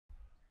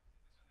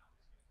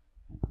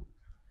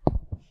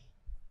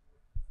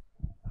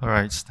All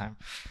right, it's time.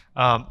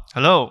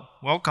 Hello,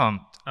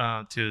 welcome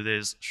to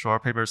this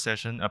short paper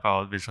session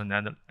about visual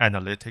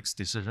analytics,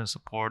 decision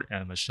support,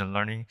 and machine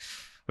learning.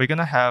 We're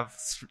gonna have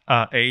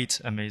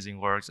 8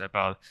 amazing works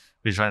about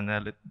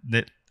visual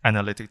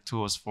analytic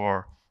tools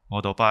for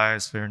model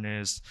bias,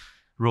 fairness,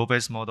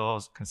 rule-based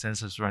models,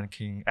 consensus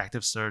ranking,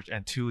 active search,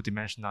 and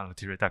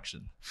two-dimensionality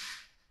reduction.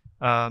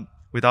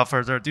 Without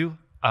further ado,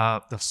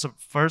 the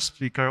first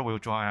speaker will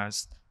join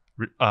us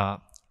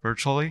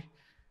virtually.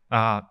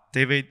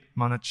 David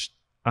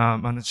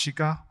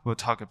Manachika will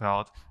talk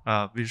about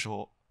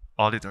visual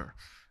auditor.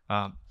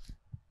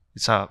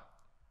 It's a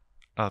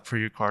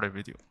pre-recorded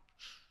video.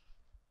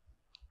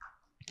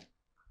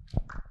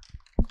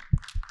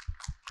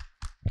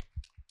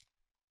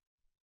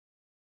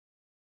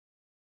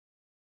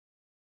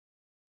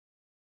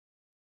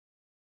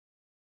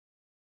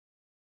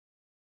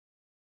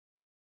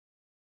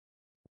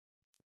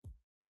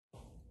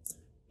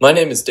 My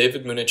name is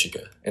David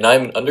Munachika, and I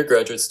am an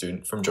undergraduate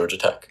student from Georgia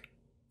Tech.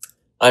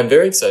 I am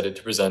very excited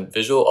to present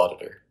Visual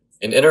Auditor,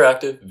 an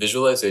interactive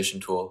visualization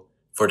tool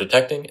for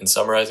detecting and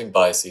summarizing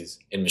biases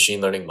in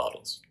machine learning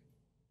models.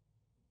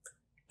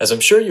 As I'm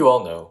sure you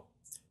all know,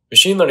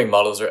 machine learning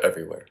models are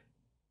everywhere.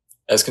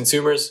 As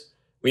consumers,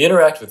 we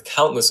interact with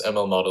countless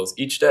ML models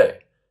each day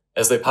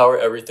as they power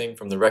everything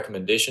from the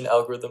recommendation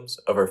algorithms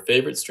of our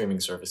favorite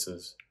streaming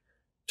services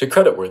to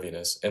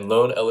creditworthiness and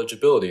loan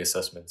eligibility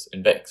assessments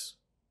in banks.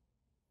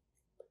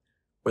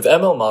 With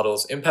ML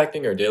models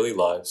impacting our daily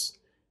lives,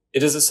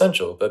 it is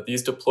essential that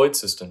these deployed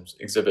systems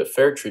exhibit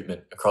fair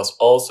treatment across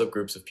all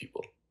subgroups of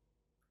people.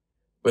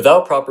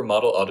 Without proper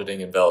model auditing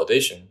and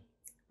validation,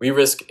 we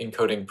risk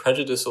encoding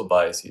prejudicial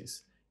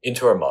biases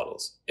into our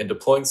models and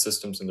deploying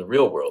systems in the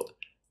real world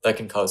that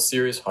can cause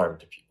serious harm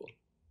to people.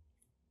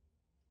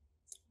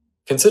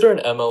 Consider an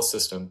ML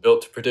system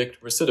built to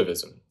predict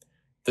recidivism,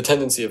 the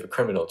tendency of a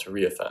criminal to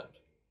reoffend.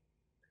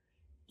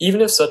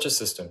 Even if such a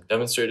system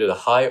demonstrated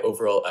a high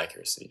overall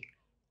accuracy,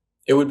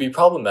 it would be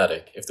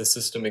problematic if the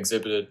system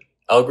exhibited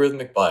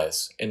algorithmic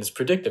bias and its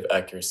predictive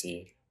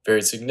accuracy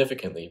varied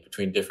significantly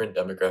between different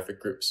demographic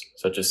groups,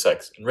 such as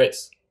sex and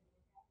race.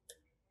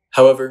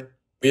 However,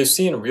 we have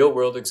seen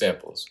real-world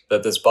examples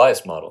that this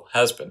bias model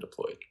has been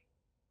deployed.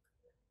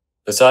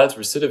 Besides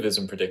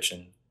recidivism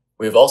prediction,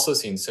 we have also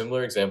seen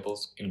similar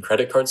examples in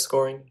credit card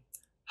scoring,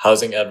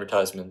 housing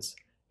advertisements,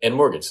 and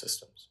mortgage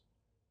systems.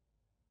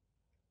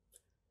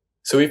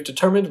 So we've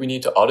determined we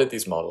need to audit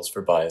these models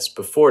for bias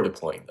before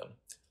deploying them.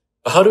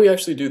 But how do we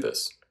actually do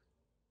this?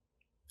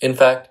 In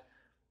fact,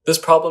 this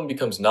problem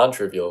becomes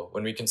non-trivial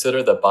when we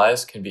consider that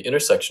bias can be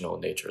intersectional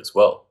in nature as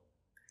well.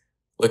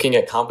 Looking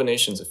at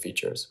combinations of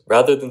features,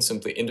 rather than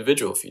simply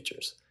individual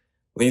features,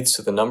 leads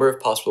to the number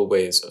of possible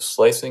ways of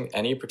slicing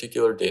any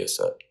particular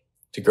dataset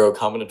to grow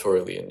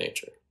combinatorially in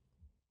nature.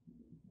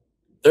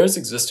 There is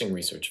existing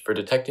research for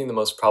detecting the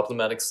most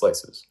problematic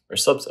slices, or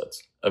subsets,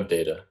 of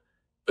data,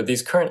 but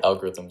these current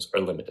algorithms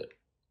are limited.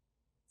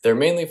 They're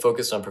mainly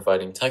focused on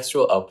providing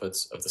textual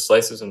outputs of the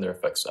slices and their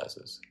effect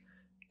sizes,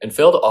 and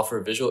fail to offer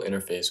a visual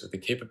interface with the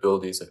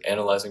capabilities of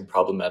analyzing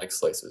problematic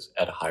slices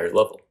at a higher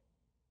level.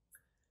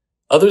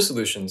 Other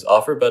solutions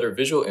offer better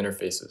visual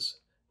interfaces,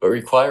 but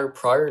require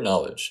prior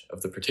knowledge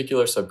of the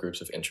particular subgroups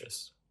of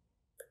interest.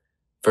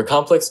 For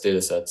complex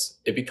datasets,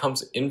 it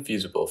becomes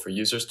infeasible for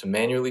users to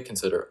manually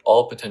consider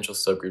all potential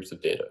subgroups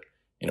of data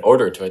in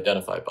order to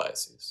identify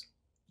biases.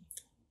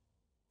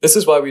 This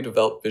is why we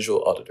developed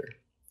Visual Auditor.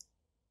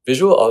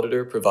 Visual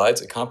Auditor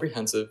provides a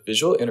comprehensive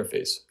visual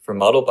interface for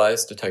model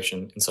bias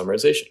detection and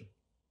summarization.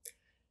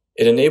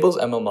 It enables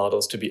ML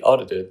models to be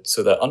audited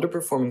so that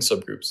underperforming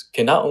subgroups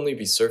can not only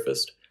be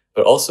surfaced,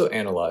 but also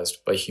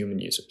analyzed by human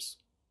users.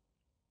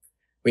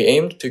 We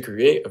aimed to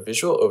create a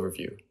visual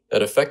overview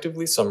that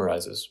effectively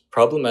summarizes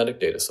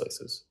problematic data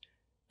slices,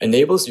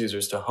 enables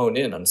users to hone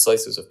in on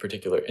slices of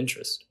particular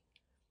interest,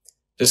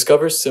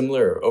 discovers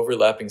similar or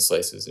overlapping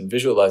slices and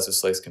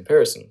visualizes slice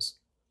comparisons,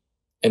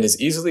 and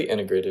is easily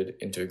integrated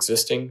into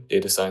existing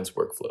data science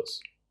workflows.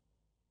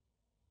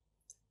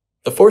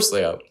 The force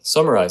layout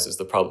summarizes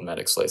the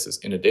problematic slices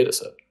in a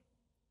dataset.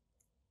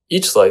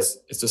 Each slice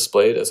is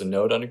displayed as a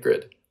node on a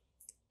grid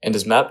and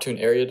is mapped to an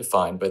area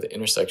defined by the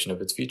intersection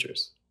of its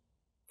features.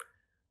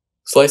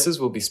 Slices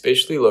will be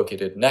spatially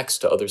located next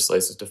to other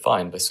slices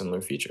defined by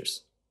similar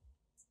features.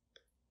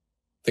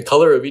 The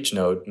color of each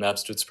node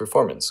maps to its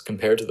performance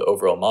compared to the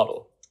overall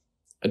model.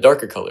 A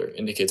darker color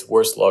indicates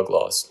worse log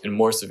loss and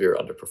more severe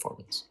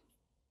underperformance.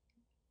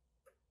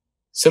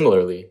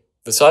 Similarly,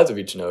 the size of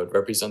each node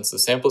represents the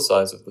sample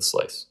size of the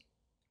slice.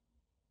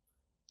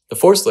 The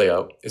force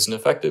layout is an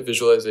effective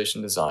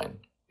visualization design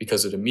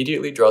because it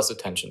immediately draws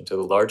attention to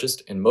the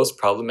largest and most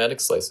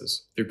problematic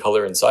slices through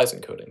color and size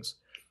encodings,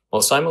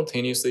 while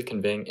simultaneously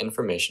conveying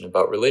information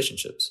about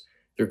relationships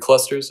through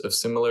clusters of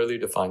similarly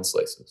defined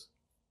slices.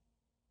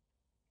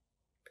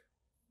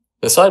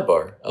 The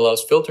sidebar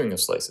allows filtering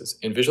of slices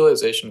and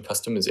visualization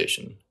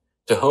customization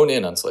to hone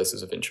in on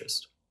slices of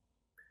interest.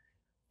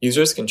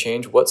 Users can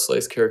change what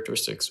slice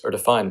characteristics are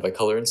defined by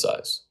color and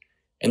size,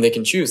 and they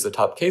can choose the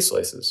top K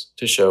slices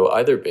to show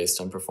either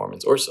based on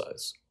performance or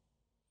size.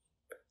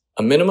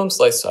 A minimum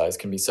slice size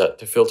can be set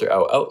to filter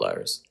out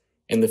outliers,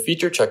 and the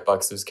feature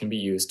checkboxes can be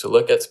used to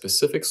look at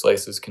specific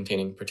slices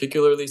containing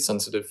particularly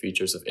sensitive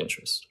features of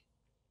interest.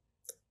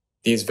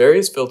 These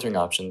various filtering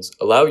options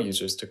allow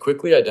users to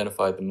quickly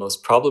identify the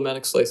most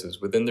problematic slices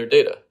within their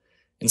data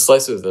and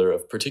slices that are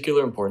of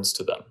particular importance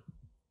to them.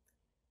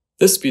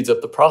 This speeds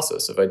up the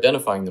process of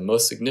identifying the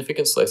most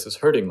significant slices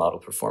hurting model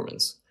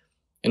performance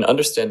and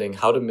understanding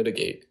how to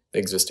mitigate the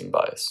existing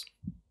bias.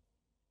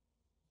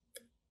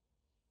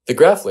 The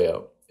graph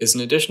layout is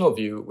an additional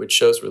view which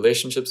shows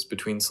relationships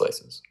between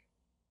slices.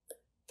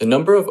 The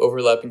number of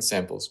overlapping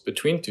samples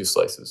between two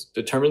slices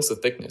determines the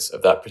thickness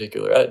of that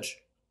particular edge,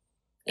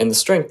 and the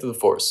strength of the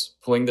force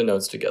pulling the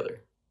nodes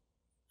together.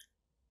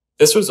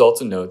 This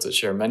results in nodes that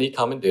share many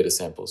common data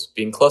samples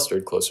being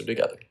clustered closer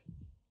together.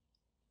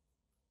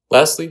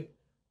 Lastly,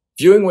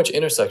 viewing which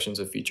intersections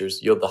of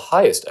features yield the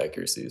highest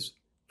accuracies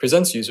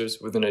presents users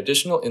with an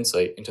additional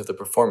insight into the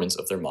performance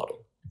of their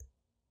model.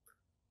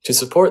 To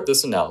support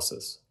this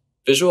analysis,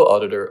 Visual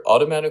Auditor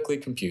automatically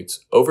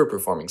computes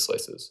overperforming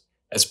slices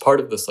as part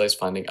of the slice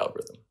finding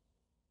algorithm.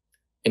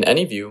 In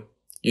any view,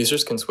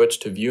 users can switch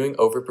to viewing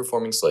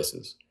overperforming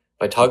slices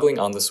by toggling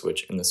on the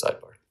switch in the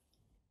sidebar.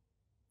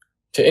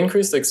 To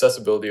increase the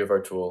accessibility of our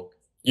tool,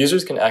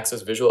 users can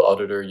access Visual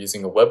Auditor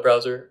using a web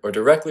browser or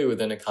directly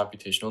within a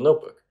computational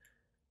notebook,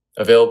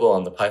 available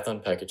on the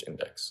Python package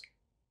index.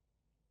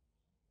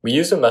 We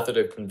use a method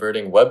of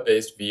converting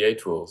web-based VA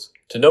tools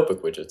to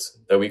notebook widgets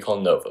that we call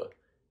Nova,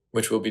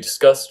 which will be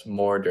discussed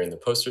more during the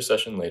poster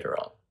session later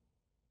on.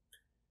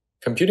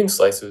 Computing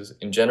slices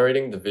and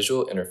generating the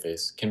visual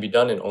interface can be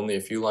done in only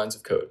a few lines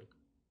of code.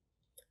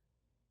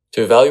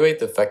 To evaluate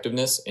the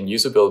effectiveness and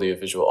usability of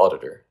Visual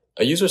Auditor,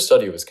 a user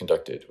study was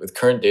conducted with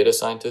current data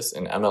scientists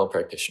and ML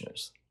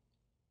practitioners.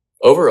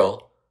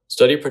 Overall,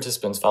 study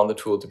participants found the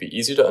tool to be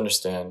easy to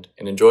understand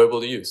and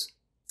enjoyable to use.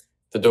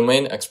 The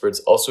domain experts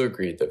also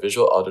agreed that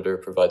Visual Auditor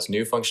provides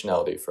new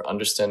functionality for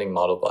understanding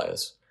model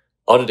bias,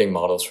 auditing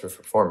models for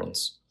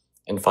performance,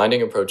 and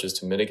finding approaches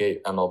to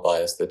mitigate ML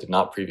bias that did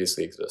not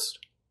previously exist.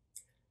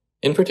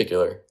 In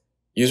particular,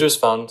 users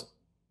found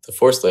the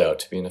force layout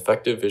to be an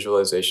effective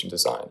visualization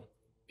design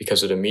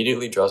because it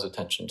immediately draws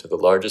attention to the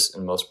largest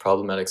and most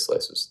problematic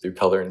slices through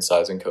color and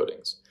size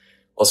encodings,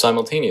 while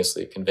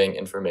simultaneously conveying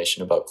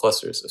information about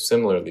clusters of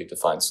similarly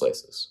defined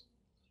slices.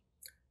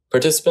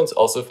 Participants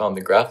also found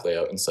the graph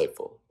layout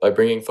insightful by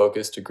bringing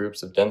focus to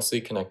groups of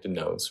densely connected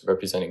nodes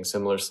representing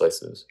similar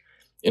slices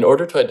in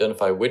order to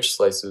identify which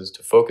slices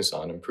to focus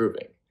on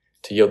improving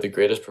to yield the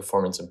greatest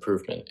performance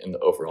improvement in the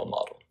overall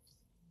model.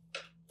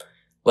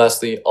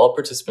 Lastly, all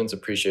participants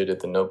appreciated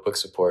the notebook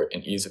support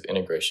and ease of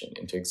integration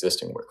into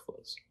existing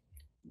workflows.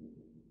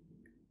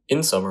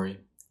 In summary,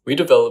 we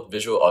developed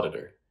Visual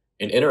Auditor,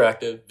 an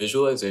interactive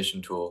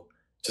visualization tool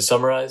to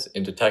summarize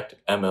and detect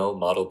ML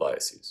model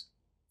biases.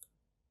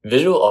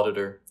 Visual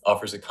Auditor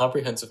offers a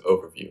comprehensive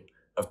overview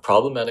of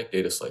problematic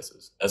data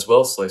slices as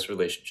well as slice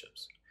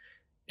relationships,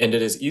 and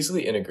it is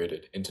easily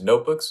integrated into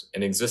notebooks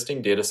and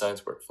existing data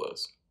science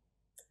workflows.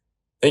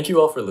 Thank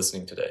you all for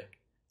listening today.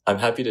 I'm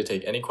happy to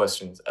take any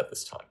questions at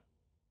this time.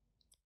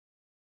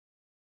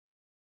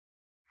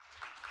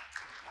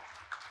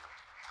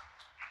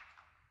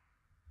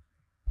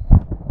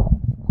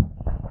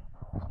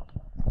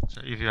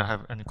 So if you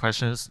have any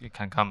questions, you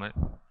can comment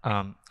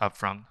up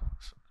front.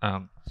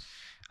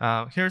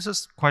 Here's a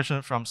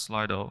question from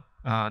Slido.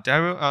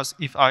 Daryl asks,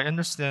 if I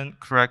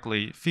understand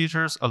correctly,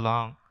 features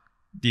along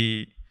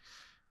the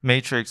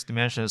matrix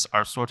dimensions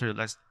are sorted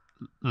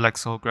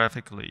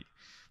lexicographically.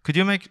 Could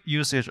you make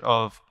usage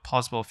of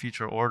possible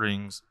feature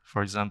orderings,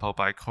 for example,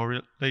 by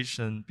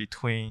correlation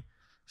between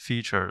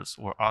features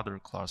or other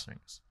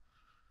clusterings?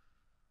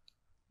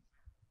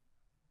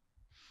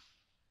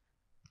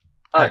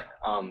 Hi.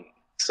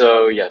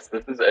 So yes,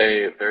 this is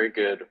a very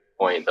good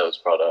point that was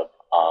brought up.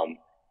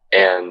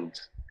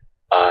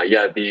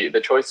 The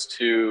choice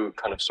to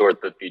kind of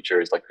sort the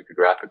features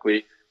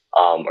lexicographically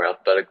or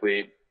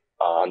alphabetically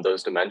on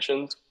those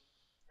dimensions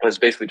is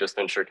basically just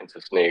to ensure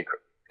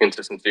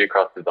consistency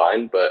across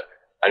design. But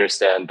I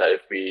understand that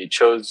if we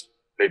chose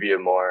maybe a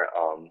more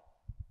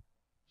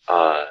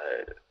a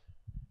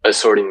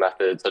sorting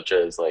method, such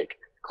as like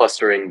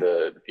clustering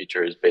the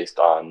features based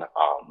on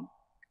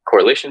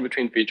correlation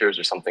between features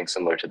or something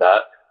similar to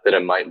that, then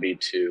it might lead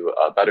to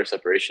better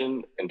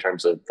separation in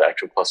terms of the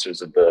actual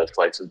clusters of the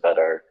slices that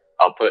are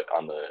output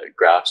on the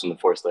graphs and the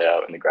force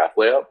layout and the graph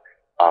layout.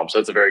 So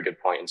it's a very good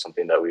point and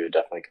something that we would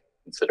definitely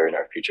consider in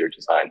our future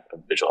design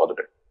of Visual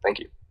Auditor. Thank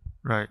you.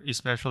 Right,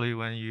 especially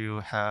when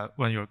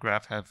your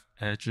graph have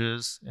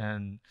edges,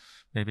 and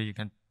maybe you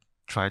can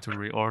try to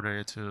reorder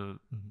it to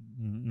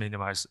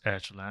minimize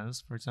edge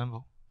length, for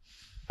example.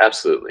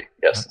 Absolutely,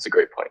 yes, that's a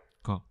great point.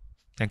 Cool,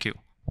 thank you.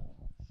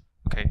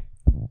 Okay.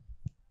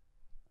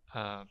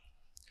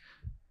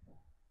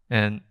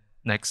 And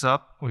next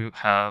up, we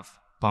have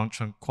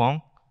Bangchun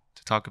Kwong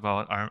to talk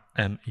about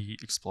RM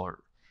Explorer.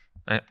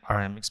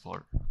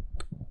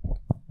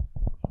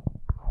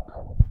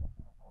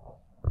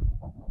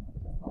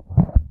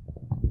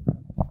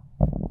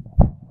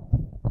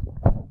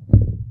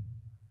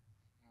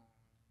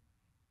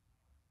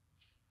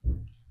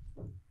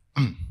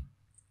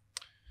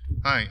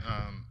 Hi.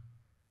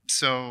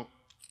 So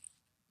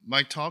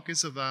my talk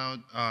is about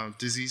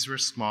disease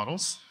risk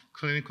models.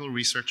 Clinical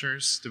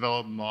researchers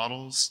develop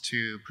models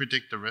to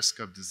predict the risk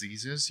of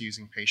diseases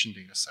using patient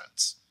data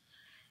sets.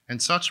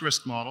 And such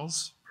risk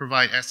models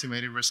provide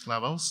estimated risk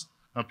levels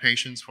of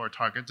patients for a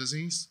target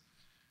disease.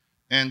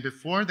 And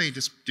before they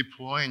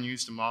deploy and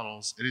use the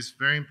models, it is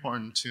very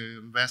important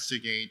to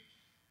investigate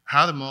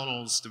how the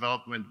models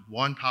developed when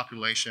one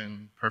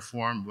population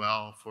perform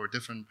well for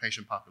different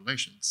patient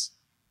populations.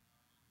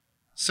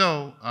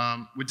 So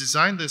we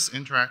designed this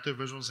interactive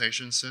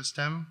visualization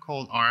system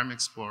called RM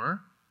Explorer.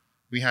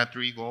 We had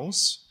 3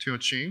 goals to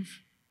achieve.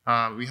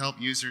 We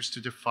help users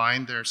to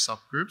define their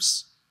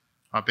subgroups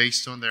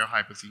based on their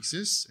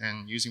hypothesis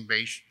and using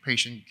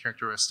patient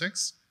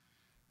characteristics.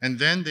 And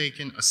then they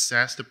can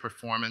assess the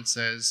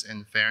performances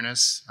and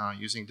fairness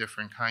using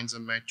different kinds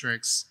of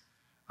metrics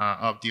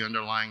of the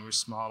underlying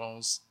risk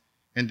models,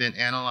 and then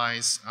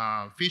analyze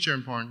feature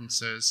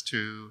importances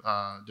to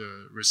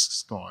the risk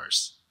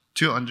scores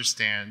to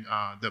understand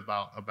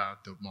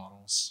about the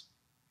models.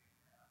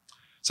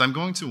 So I'm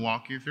going to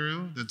walk you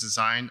through the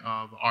design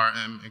of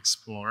RM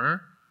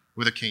Explorer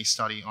with a case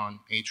study on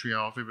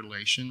atrial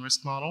fibrillation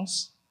risk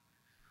models.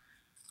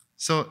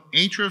 So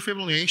atrial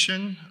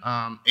fibrillation,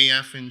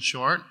 AF in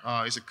short,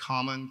 is a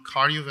common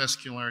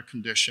cardiovascular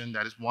condition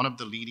that is one of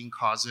the leading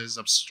causes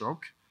of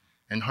stroke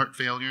and heart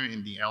failure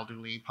in the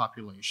elderly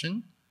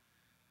population.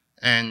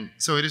 And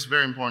so it is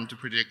very important to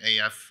predict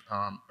AF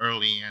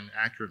early and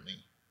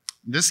accurately.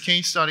 In this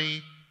case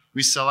study,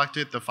 we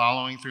selected the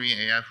following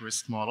 3 AF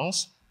risk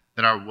models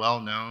that are well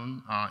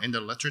known in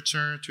the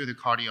literature to the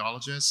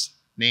cardiologists.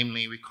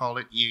 Namely, we call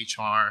it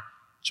EHR,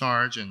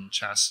 charge, and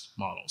chest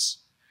models.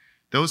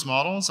 Those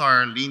models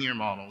are linear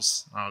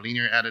models,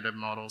 linear additive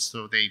models,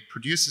 so they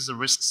produce a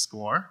risk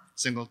score,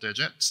 single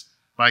digits,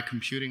 by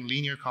computing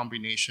linear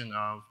combination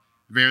of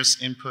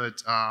various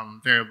input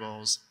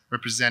variables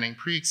representing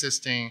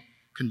pre-existing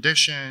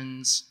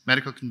conditions,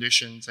 medical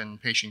conditions,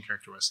 and patient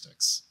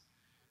characteristics.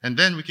 And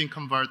then we can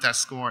convert that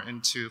score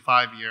into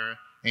 5-year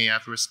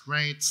AF risk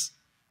rates,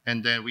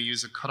 and then we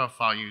use a cutoff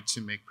value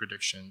to make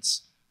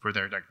predictions for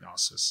their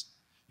diagnosis.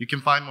 You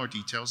can find more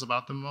details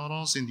about the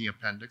models in the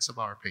appendix of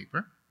our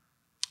paper.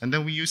 And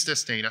then we use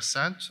this data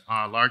set,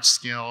 a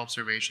large-scale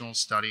observational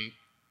study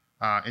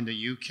in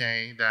the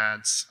UK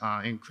that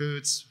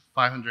includes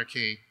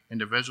 500K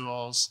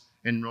individuals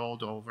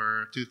enrolled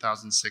over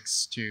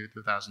 2006 to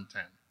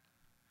 2010.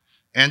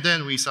 And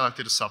then we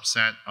selected a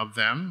subset of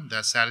them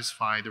that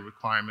satisfy the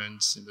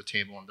requirements in the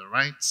table on the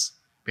right,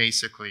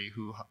 basically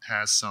who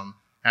has some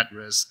at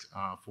risk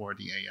for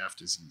the AF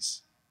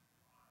disease.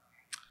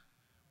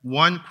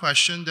 One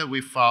question that we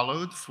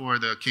followed for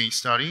the case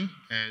study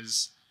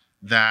is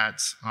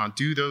that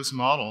do those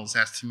models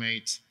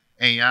estimate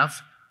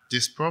AF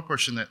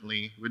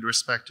disproportionately with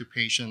respect to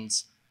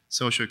patients'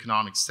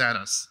 socioeconomic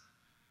status?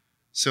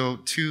 So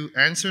to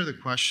answer the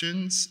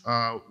questions,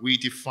 we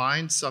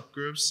defined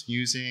subgroups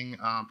using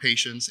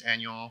patients'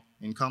 annual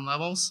income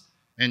levels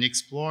and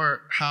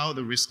explore how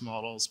the risk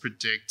models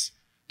predict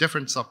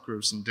different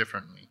subgroups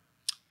indifferently.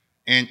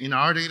 And in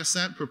our data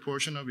set,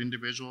 proportion of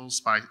individuals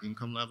by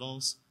income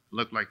levels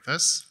look like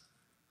this.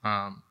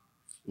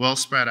 Well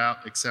spread out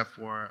except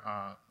for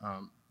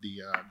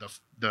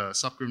the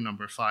subgroup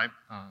number 5,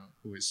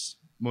 who is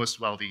most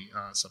wealthy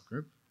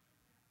subgroup.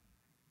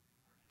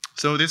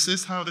 So this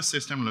is how the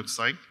system looks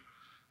like.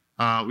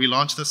 We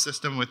launched the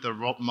system with the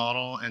rope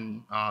model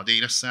and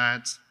data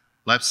set.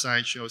 Left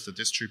side shows the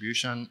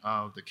distribution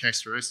of the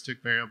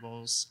characteristic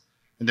variables.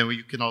 And then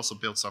you can also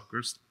build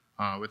subgroups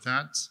with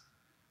that.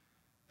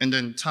 And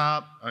then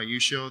top, you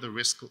show the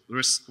risk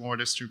score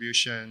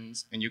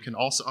distributions, and you can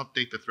also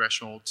update the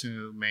threshold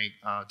to make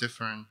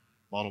different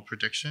model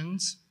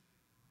predictions.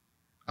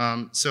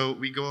 So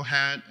we go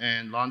ahead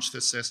and launch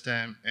the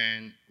system,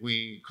 and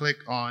we click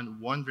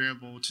on one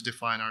variable to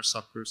define our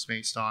subgroups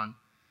based on,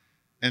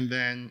 and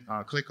then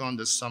click on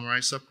the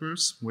summarize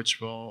subgroups,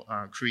 which will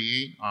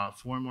create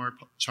 4 more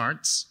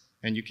charts.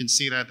 And you can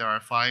see that there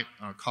are 5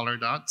 color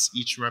dots,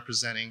 each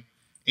representing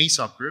a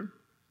subgroup.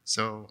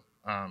 So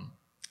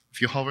if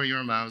you hover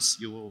your mouse,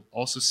 you will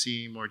also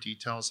see more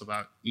details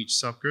about each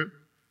subgroup.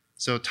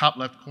 So top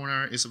left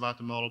corner is about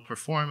the model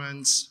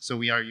performance. So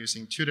we are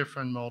using 2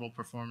 different model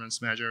performance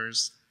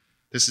measures.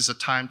 This is a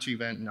time to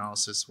event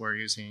analysis. We're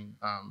using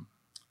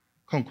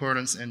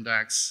concordance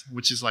index,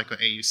 which is like an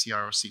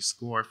AUC-ROC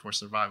score for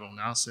survival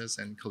analysis,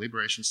 and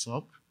calibration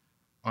slope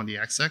on the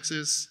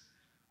x-axis.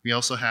 We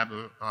also have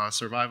a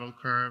survival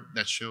curve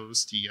that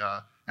shows the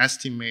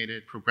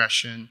estimated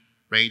progression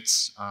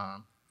rates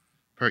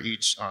per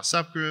each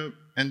subgroup,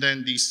 and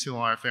then these 2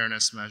 are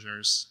fairness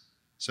measures.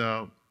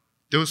 So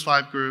those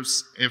 5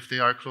 groups, if they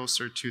are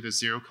closer to the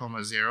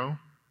 0,0,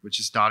 which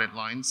is dotted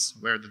lines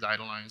where the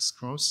dotted lines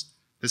cross,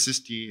 this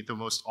is the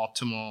most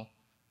optimal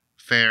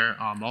fair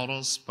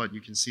models, but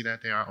you can see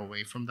that they are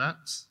away from that.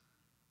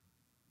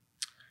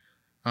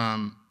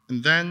 And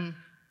then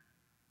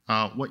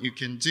what you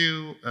can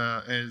do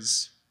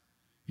is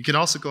you can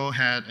also go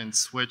ahead and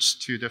switch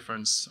to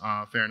different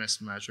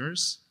fairness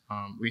measures.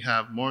 We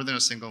have more than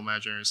a single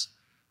measures.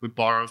 We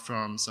borrowed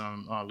from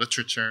some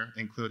literature,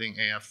 including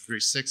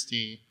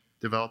AF360,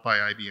 developed by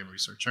IBM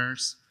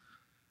researchers.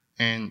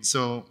 And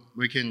so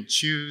we can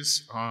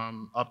choose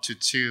up to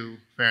 2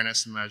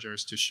 fairness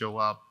measures to show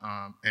up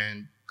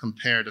and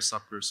compare the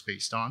subgroups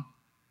based on.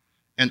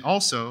 And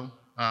also,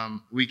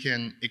 we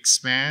can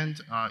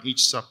expand each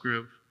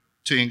subgroup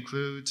to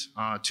include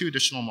 2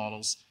 additional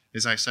models.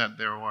 As I said,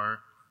 there were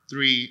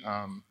 3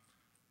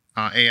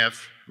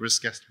 AF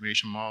risk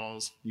estimation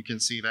models. You can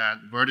see that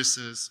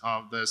vertices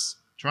of this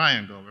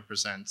triangle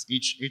represents,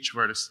 each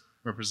vertex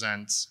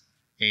represents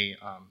a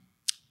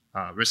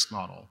risk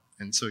model.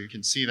 And so you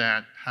can see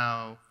that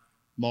how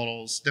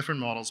different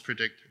models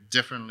predict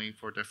differently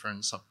for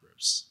different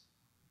subgroups.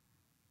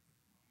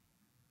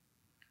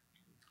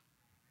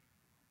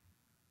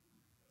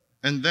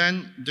 And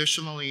then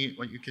additionally,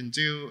 what you can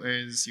do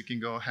is you can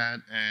go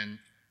ahead and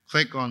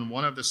click on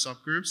one of the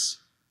subgroups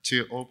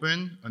to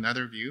open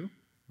another view,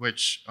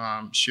 which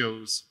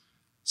shows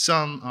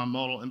some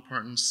model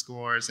importance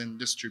scores and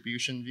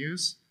distribution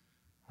views.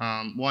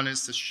 One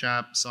is the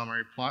SHAP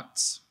summary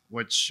plots,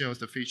 which shows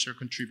the feature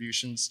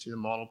contributions to the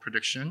model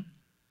prediction.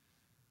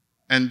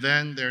 And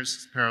then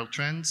there's parallel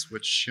trends,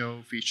 which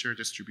show feature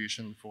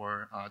distribution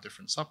for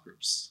different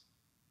subgroups.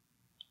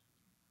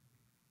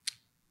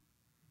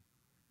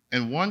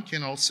 And one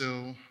can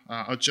also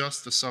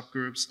adjust the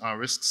subgroups,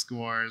 risk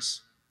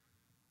scores,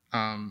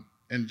 and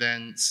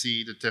then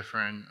see the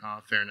different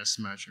fairness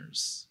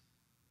measures.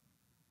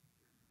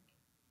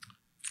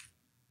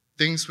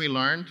 Things we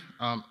learned,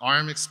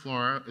 RM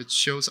Explorer, it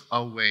shows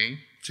a way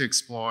to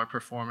explore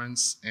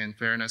performance and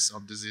fairness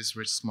of disease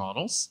risk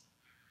models.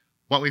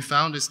 What we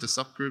found is the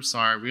subgroups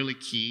are really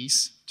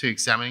keys to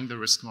examining the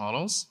risk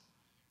models.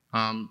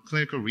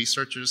 Clinical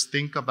researchers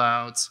think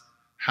about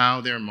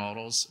how their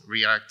models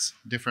react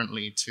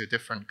differently to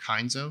different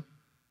kinds of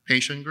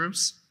patient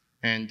groups,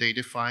 and they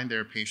define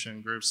their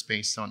patient groups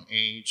based on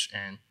age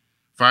and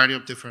variety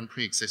of different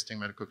pre-existing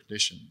medical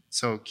conditions.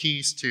 So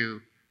keys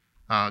to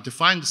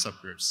define the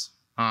subgroups.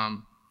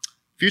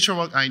 Future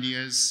work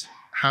ideas,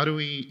 how do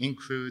we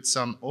include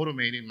some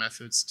automated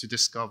methods to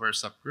discover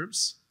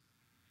subgroups?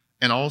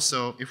 And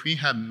also, if we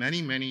have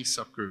many, many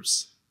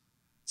subgroups,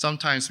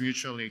 sometimes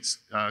mutually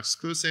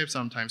exclusive,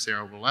 sometimes they're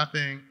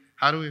overlapping,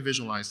 how do we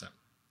visualize them?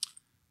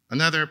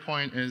 Another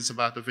point is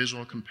about the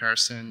visual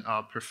comparison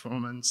of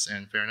performance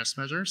and fairness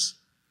measures.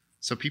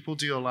 So people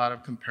do a lot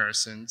of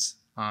comparisons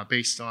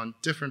based on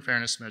different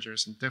fairness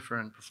measures and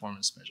different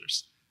performance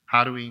measures.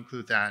 How do we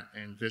include that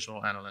in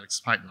visual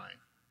analytics pipeline?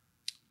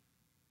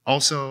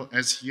 Also,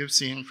 as you've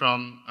seen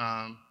from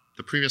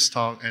the previous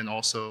talk and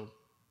also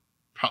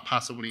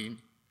possibly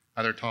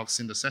other talks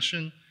in the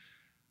session,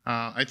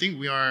 I think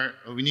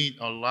we need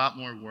a lot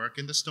more work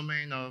in this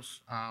domain of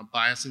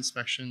bias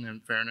inspection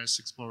and fairness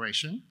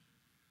exploration.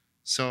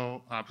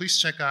 So please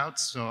check out.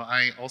 So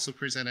I also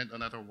presented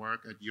another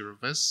work at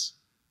Eurovis,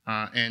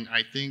 and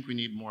I think we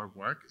need more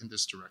work in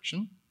this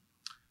direction.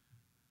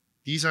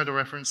 These are the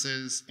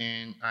references,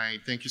 and I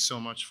thank you so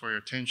much for your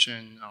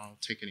attention. I'll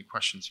take any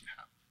questions you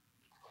have.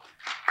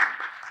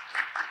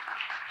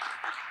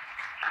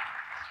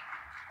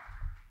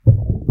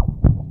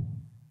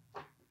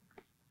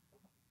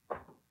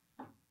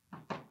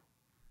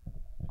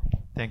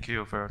 Thank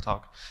you for your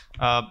talk.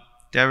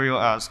 Dario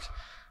asked,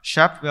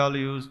 SHAP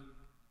values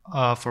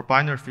for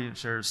binary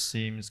features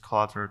seems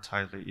cluttered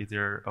tightly. Is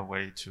there a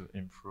way to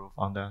improve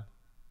on that?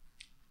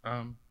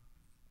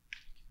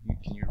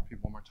 Can you repeat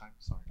one more time?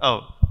 Sorry.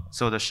 Oh,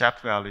 so the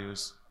SHAP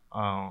values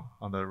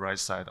on the right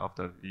side of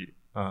the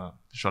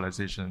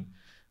visualization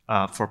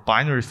for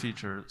binary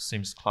feature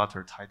seems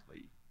cluttered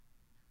tightly.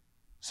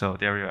 So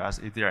Dario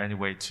asked, is there any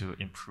way to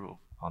improve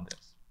on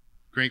this?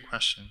 Great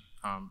question.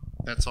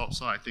 That's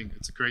also, I think,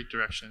 it's a great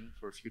direction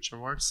for future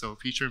work. So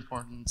feature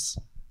importance,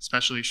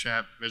 especially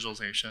SHAP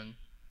visualization,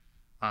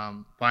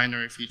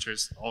 binary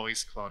features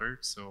always cluttered.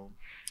 So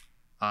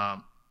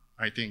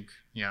I think,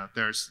 yeah,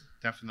 there's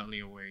definitely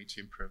a way to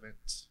improve it.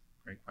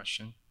 Great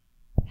question.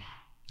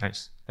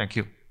 Nice. Thank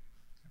you.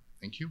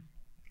 Thank you.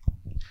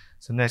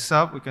 So next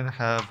up, we're going to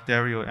have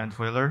Dario and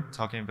Wheeler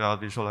talking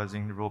about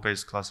visualizing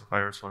rule-based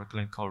classifiers for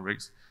clinical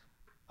risk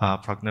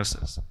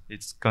prognosis.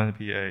 It's going to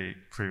be a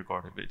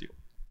pre-recorded video.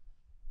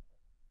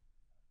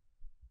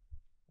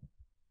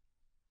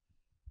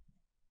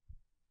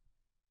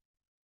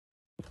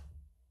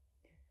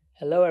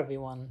 Hello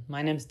everyone,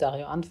 my name is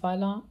Dario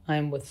Antweiler. I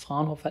am with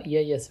Fraunhofer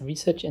IEEE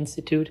Research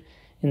Institute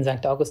in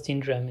St.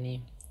 Augustin,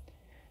 Germany.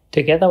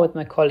 Together with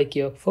my colleague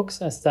Georg Fuchs,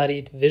 I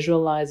studied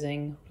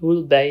visualizing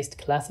rule-based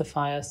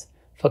classifiers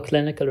for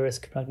clinical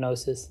risk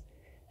prognosis.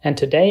 And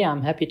today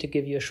I'm happy to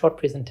give you a short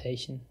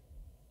presentation.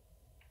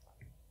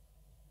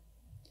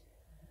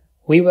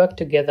 We work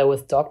together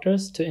with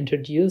doctors to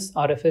introduce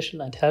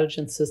artificial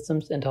intelligence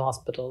systems into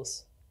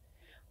hospitals.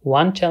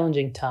 One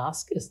challenging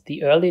task is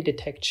the early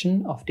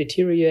detection of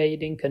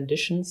deteriorating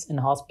conditions in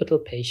hospital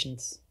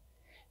patients.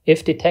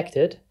 If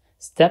detected,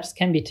 steps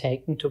can be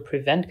taken to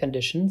prevent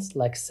conditions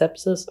like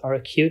sepsis or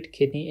acute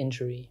kidney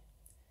injury.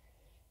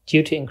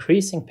 Due to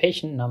increasing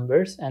patient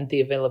numbers and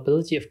the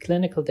availability of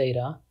clinical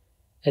data,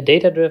 a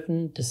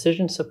data-driven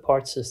decision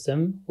support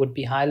system would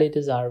be highly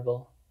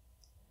desirable.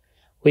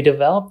 We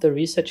developed the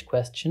research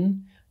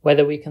question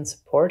whether we can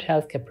support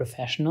healthcare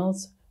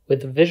professionals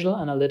with visual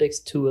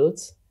analytics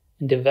tools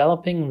in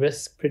developing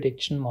risk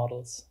prediction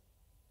models.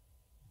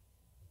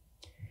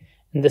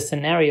 In the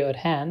scenario at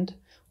hand,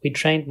 we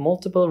trained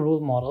multiple rule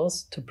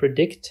models to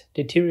predict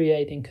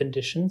deteriorating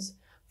conditions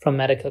from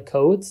medical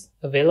codes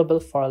available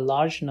for a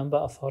large number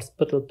of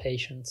hospital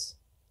patients.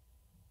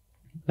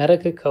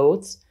 Medical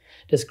codes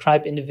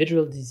describe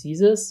individual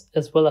diseases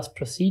as well as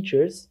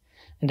procedures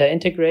and are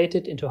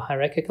integrated into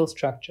hierarchical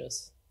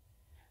structures.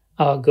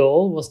 Our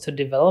goal was to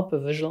develop a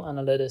visual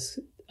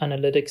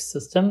analytics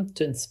system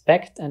to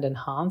inspect and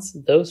enhance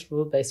those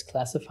rule-based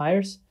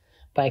classifiers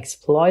by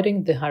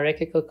exploiting the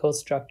hierarchical code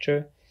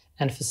structure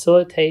and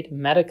facilitate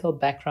medical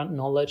background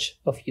knowledge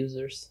of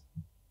users.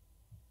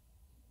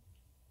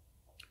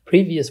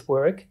 Previous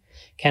work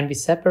can be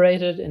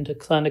separated into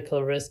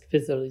clinical risk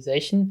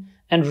visualization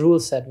and rule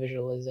set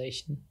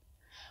visualization.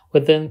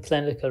 Within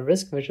clinical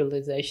risk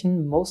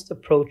visualization, most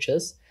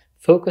approaches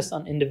focus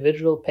on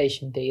individual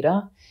patient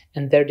data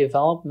and their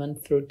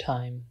development through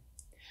time.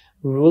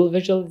 Rule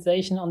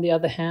visualization, on the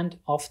other hand,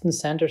 often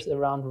centers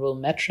around rule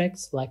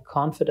metrics like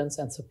confidence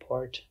and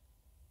support.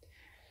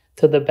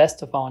 To the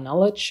best of our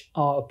knowledge,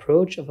 our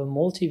approach of a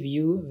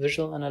multi-view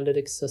visual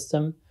analytics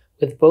system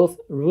with both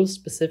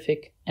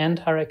rule-specific and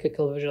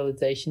hierarchical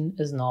visualization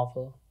is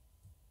novel.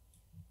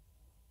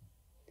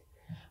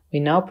 We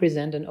now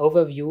present an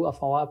overview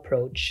of our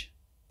approach.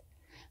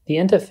 The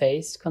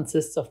interface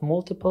consists of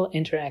multiple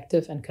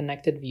interactive and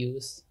connected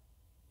views.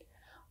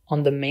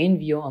 On the main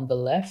view on the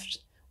left,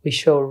 we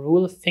show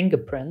rule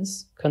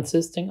fingerprints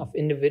consisting of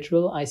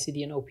individual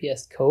ICD and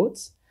OPS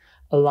codes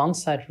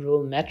alongside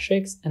rule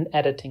metrics and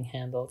editing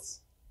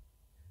handles.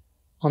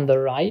 On the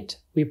right,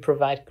 we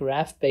provide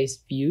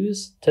graph-based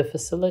views to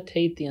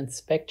facilitate the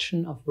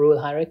inspection of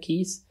rule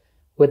hierarchies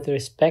with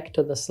respect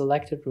to the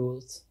selected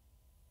rules.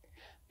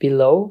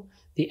 Below,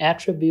 the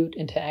attribute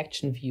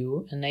interaction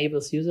view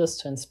enables users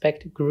to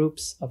inspect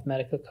groups of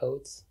medical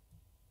codes.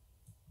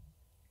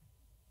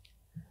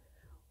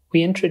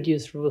 We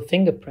introduce rule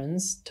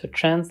fingerprints to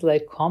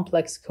translate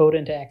complex code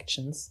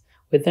interactions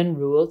within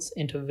rules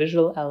into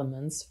visual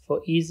elements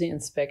for easy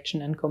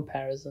inspection and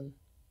comparison.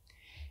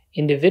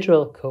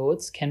 Individual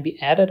codes can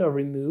be added or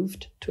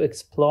removed to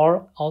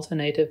explore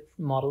alternative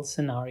model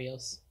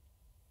scenarios.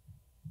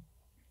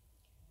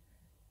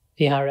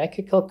 The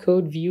hierarchical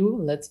code view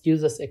lets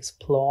users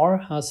explore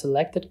how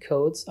selected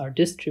codes are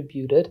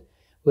distributed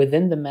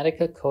within the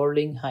medical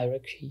coding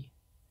hierarchy.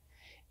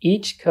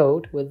 Each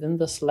code within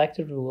the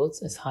selected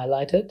rules is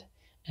highlighted,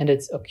 and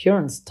its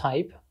occurrence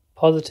type,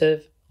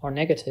 positive or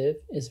negative,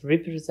 is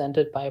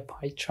represented by a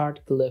pie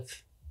chart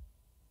glyph.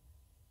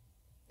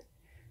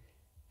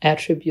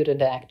 Attribute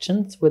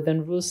interactions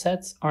within rule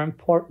sets are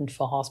important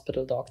for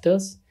hospital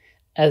doctors,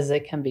 as they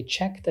can be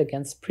checked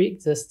against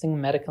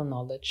pre-existing medical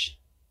knowledge.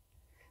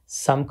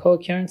 Some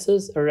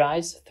co-occurrences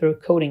arise through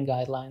coding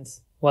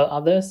guidelines, while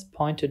others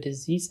point to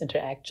disease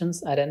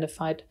interactions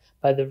identified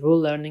by the rule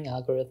learning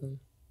algorithm.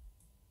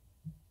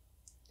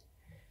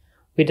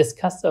 We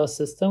discussed our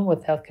system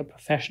with healthcare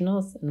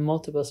professionals in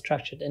multiple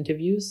structured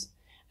interviews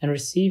and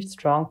received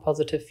strong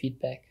positive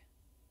feedback.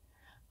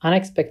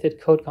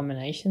 Unexpected code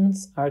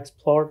combinations are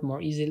explored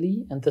more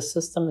easily, and the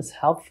system is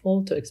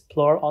helpful to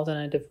explore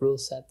alternative rule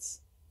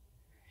sets.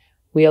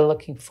 We are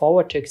looking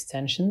forward to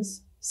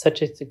extensions,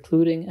 such as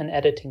including an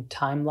editing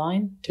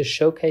timeline to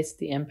showcase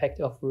the impact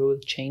of rule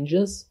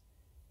changes,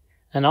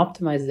 an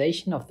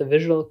optimization of the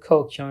visual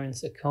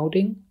co-occurrence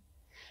encoding,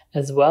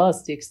 as well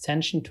as the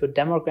extension to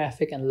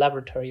demographic and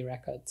laboratory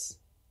records.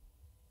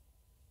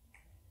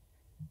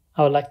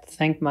 I would like to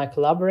thank my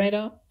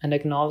collaborator and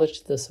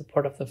acknowledge the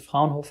support of the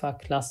Fraunhofer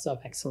Cluster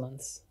of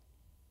Excellence.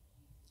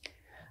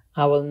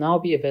 I will now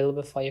be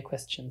available for your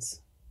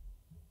questions.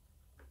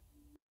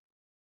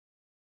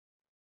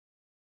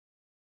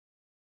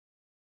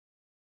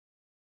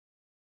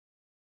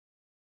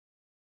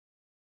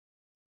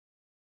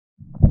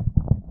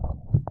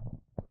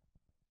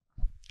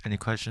 Any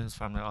questions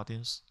from the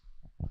audience?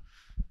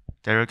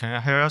 Daryl, can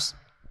you hear us?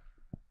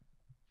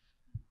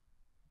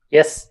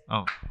 Yes.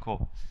 Oh,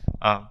 cool.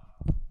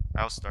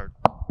 I'll start.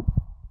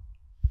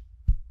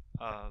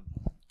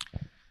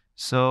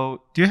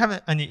 So do you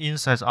have any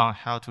insights on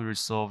how to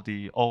resolve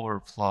the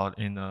overplot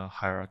in the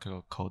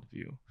hierarchical code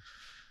view?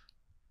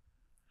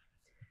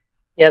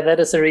 Yeah, that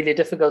is a really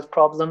difficult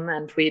problem,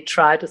 and we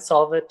try to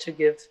solve it to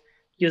give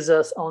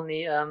users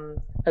only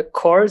a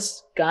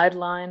coarse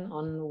guideline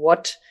on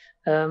what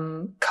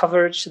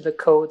coverage the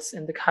codes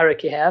in the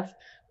hierarchy have.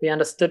 We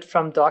understood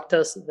from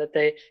doctors that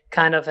they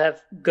kind of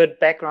have good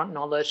background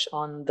knowledge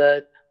on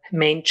the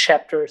main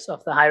chapters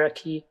of the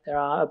hierarchy. There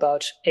are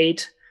about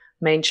 8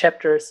 main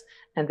chapters,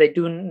 and they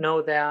do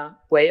know their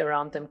way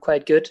around them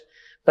quite good.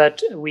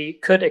 But we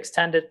could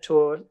extend it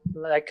to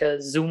like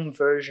a zoom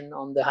version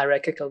on the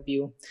hierarchical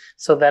view.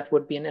 So that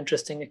would be an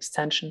interesting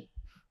extension.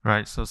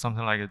 Right, so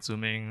something like a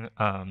zooming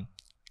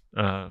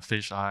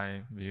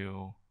fisheye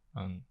view.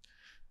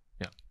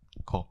 Yeah,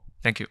 cool.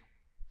 Thank you.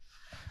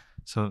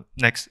 So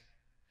next,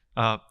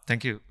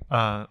 thank you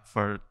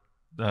for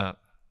the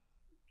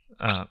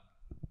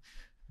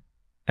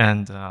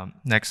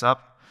next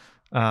up,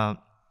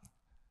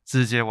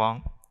 Zijie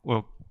Wang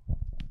will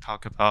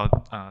talk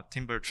about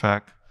timber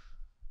track.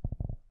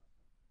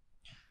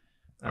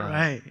 All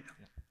right.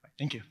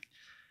 Thank you.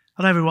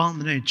 Hello, everyone.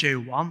 My name is Jay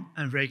Wang.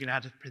 I'm very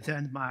glad to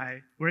present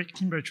my work,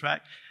 Timber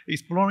Track,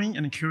 exploring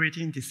and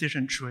curating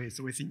decision trees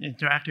within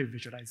interactive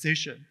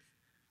visualization.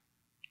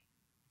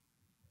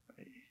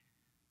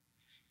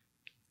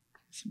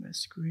 This is my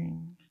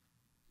screen.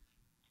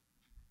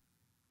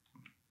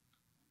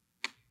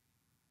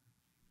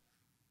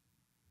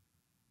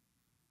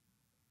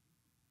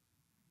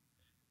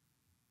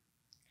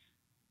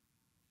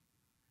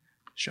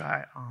 Should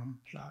I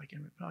unplug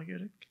and replug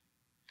it?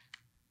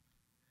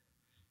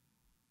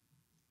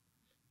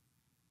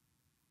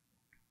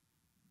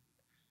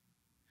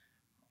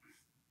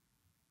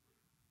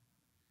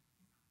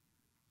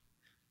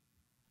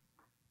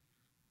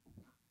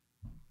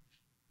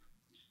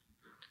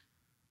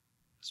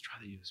 Let's try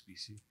the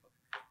USB-C.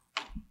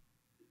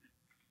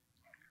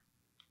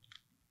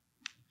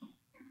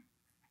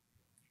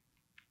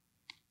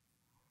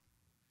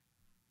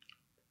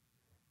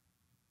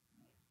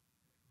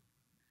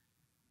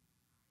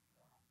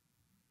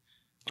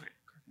 Okay,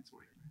 it's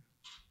working.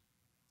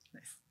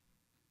 Nice.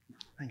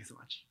 Thank you so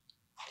much.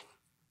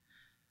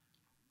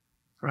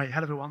 All right,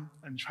 hello everyone.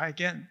 Let me try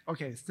again.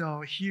 Okay,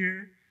 so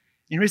here,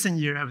 in recent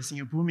years, I've seen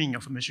a booming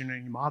of machine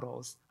learning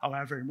models.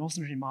 However, most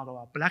machine learning models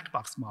are black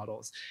box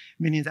models,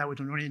 meaning that we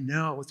don't really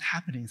know what's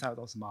happening inside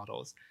those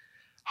models.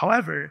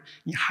 However,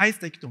 in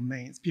high-stake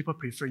domains, people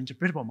prefer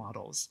interpretable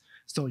models.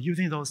 So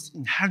using those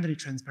inherently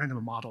transparent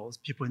models,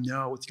 people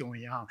know what's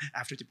going on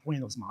after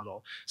deploying those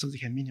models, so they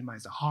can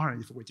minimize the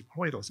harm if we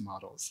deploy those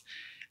models.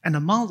 And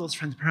among those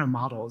transparent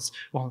models,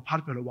 one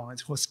popular one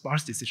is called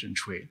sparse decision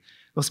tree.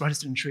 Those sparse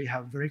decision tree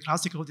have very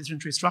classical decision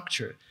tree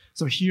structure.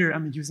 So here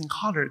I'm using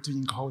color to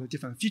encode the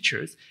different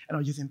features, and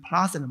I'm using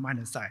plus and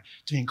minus sign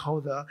to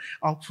encode the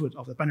output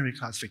of the binary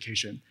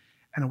classification.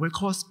 And we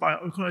call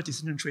a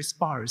decision tree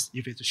sparse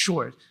if it's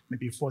short,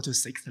 maybe 4 to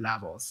 6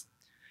 levels.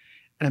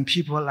 And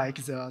people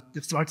like the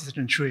sparse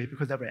decision tree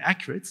because they're very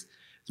accurate.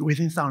 So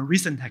within some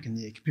recent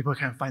technique, people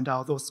can find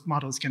out those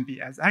models can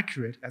be as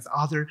accurate as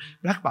other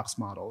black box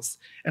models,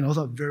 and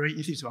also very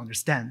easy to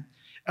understand.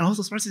 And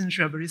also sparse decision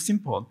trees are very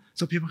simple,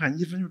 so people can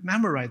even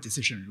memorize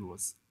decision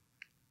rules.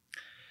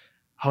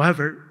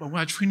 However, when we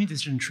are training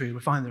decision tree, we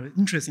find an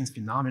interesting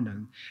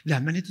phenomenon. There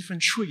are many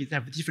different trees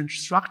that have different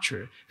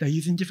structure, they're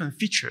using different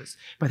features,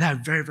 but they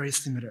have very, very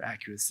similar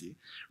accuracy.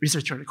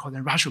 Researchers call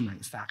them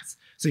Rashomon effects.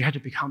 So it had to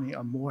become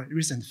a more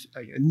recent,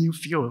 a new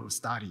field of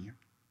study.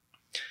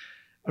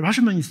 A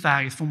Rashomon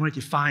effect is formally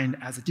defined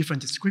as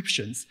different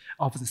descriptions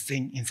of the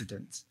same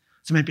incident.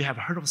 So maybe you have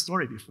heard of a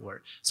story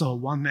before. So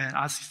one man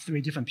asked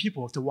 3 different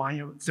people to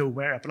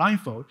wear a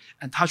blindfold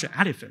and touch an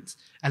elephant,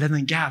 and let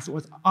them guess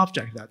what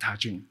object they're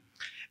touching.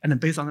 And then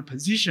based on the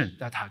position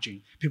they're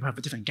touching, people have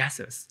different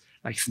guesses,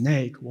 like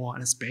snake, wall,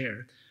 and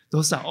bear.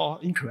 Those are all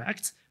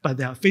incorrect, but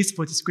they are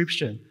faithful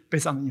description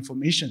based on the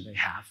information they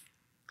have.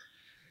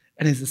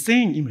 And it's the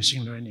same in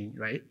machine learning,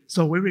 right?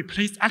 So we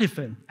replace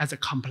elephant as a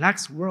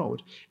complex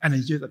world and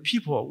then use the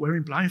people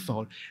wearing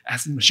blindfold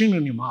as machine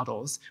learning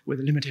models with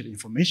limited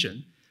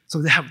information.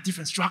 So they have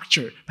different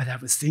structure, but they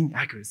have the same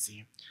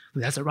accuracy. So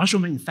that's a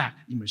Rashomon effect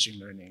in machine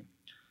learning.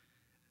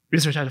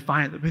 Researchers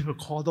find that people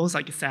call those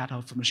like a set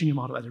of machine learning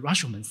model as a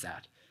Rashomon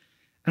set.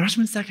 And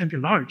Rashomon set can be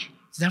large.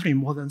 It's definitely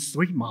more than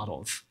 3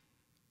 models.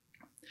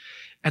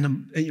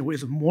 And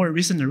with more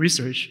recent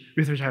research,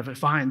 researchers have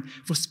found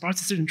for sparse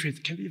decision trees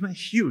can be even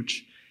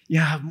huge. You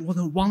have more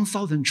than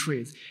 1,000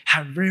 trees,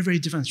 have very, very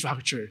different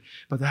structure,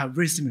 but they have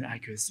very similar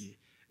accuracy.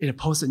 It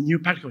poses a new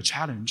practical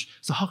challenge.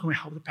 So how can we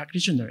help the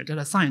practitioner,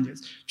 data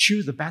scientists,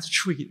 choose the best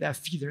tree that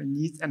fits their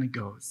needs and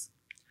goals?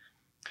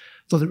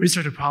 So the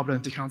research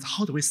problem becomes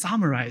how do we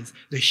summarize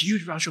the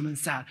huge Rashomon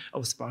set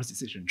of sparse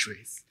decision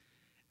trees?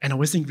 And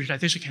we think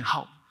visualization can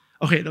help.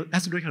 Okay,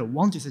 let's look at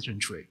one decision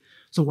tree.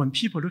 So when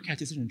people look at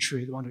decision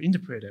tree, they want to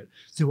interpret it.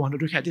 They want to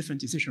look at different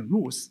decision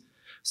rules.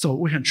 So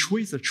we can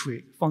trace the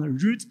tree from the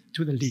root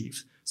to the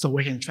leaf. So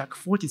we can track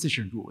 4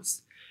 decision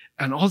rules.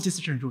 And all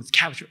decision rules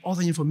capture all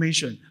the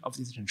information of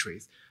decision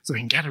trees. So we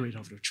can get rid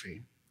of the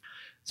tree.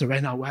 So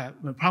right now,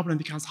 the problem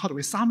becomes how do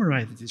we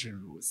summarize the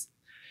decision rules?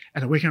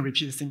 And we can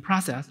repeat the same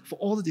process for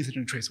all the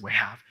decision trees we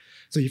have.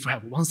 So if we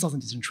have 1,000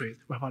 decision trees,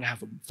 we probably have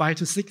 5,000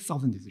 to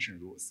 6,000 decision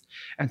rules.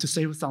 And to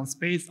save some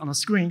space on the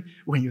screen,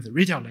 we can use a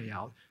radial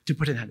layout to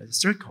put it in a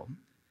circle.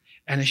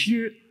 And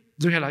here,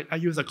 I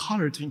use a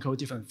color to encode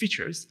different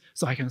features,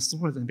 so I can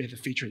sort them based on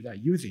the feature they're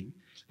using.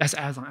 Let's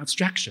add some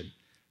abstraction.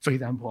 For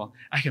example,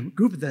 I can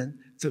group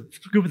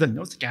the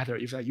nodes together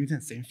if they're using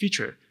the same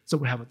feature. So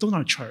we have a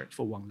donut chart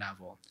for one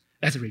level.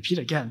 Let's repeat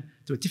again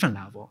to a different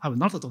level, have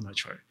another donut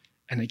chart.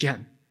 And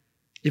again,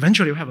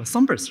 eventually we have a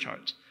sunburst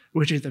chart,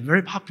 which is a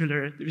very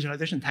popular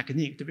visualization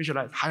technique to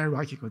visualize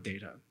hierarchical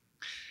data.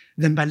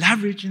 Then by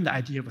leveraging the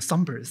idea of a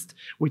sunburst,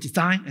 we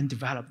designed and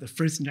developed the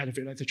first synthetic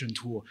visualization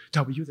tool to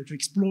help users to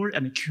explore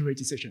and curate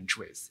decision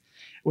trees.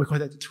 We call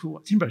that the tool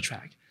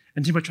TimberTrack.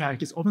 And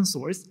TimberTrack is open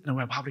source, and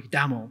we have a public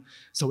demo.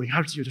 So we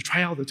encourage you to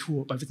try out the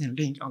tool by visiting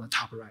the link on the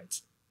top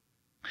right.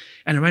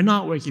 And right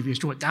now, we'll give you a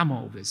short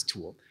demo of this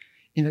tool.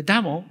 In the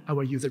demo, I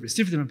will use a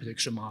receiver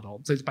prediction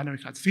model. So it's binary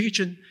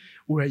classification.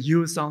 We'll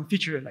use some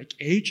features like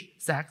age,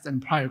 sex,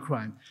 and prior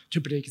crime to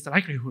predict the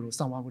likelihood of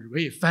someone will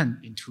really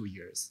offend in 2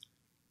 years.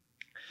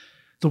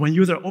 So when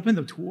users open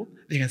the tool,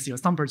 they can see a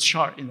sunburst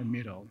chart in the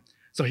middle.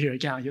 So here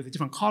again, I use a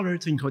different color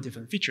to encode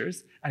different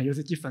features, and I use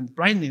a different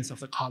brightness of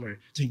the color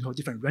to encode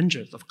different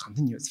ranges of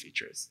continuous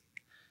features.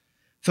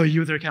 So a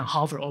user can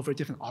hover over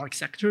different arc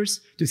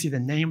sectors to see the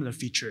name of the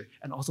feature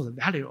and also the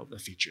value of the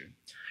feature.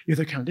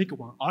 User can click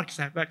one arc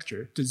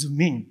vector to zoom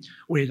in,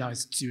 where it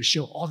allows to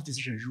show all the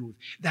decision rules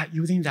that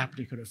using that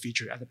particular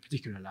feature at a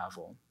particular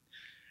level.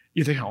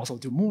 User can also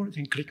do more,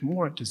 they can click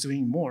more to zoom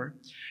in more.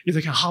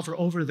 User can hover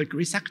over the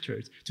gray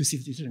sectors to see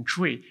the decision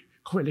tree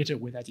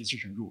correlated with that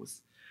decision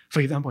rules. For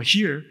example,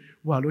 here,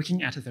 we're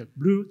looking at the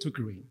blue to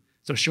green.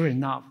 So sure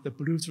enough, the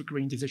blue to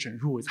green decision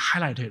rule is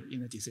highlighted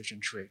in the decision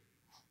tree.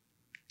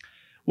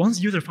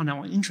 Once user found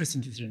out an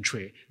interesting decision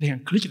tree, they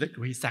can click the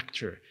gray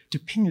sector to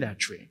ping that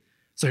tree.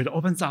 So it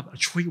opens up a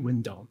tree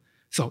window.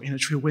 So in the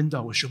tree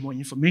window, we'll show more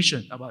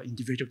information about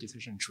individual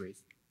decision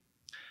trees.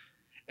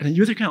 And the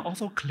user can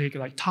also click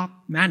like top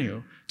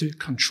menu to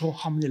control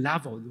how many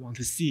levels you want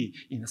to see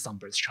in the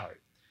sunburst chart.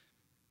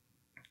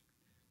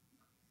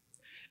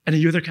 And the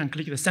user can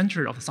click the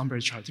center of the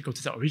sunburst chart to go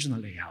to the original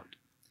layout.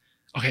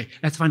 Okay,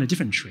 let's find a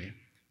different tree.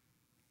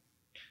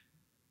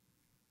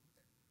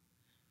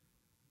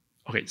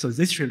 Okay, so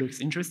this tree looks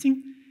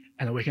interesting,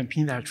 and we can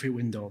pin that tree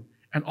window.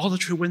 And all the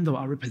tree windows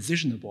are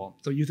repositionable,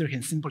 so user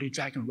can simply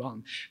drag and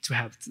run to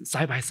have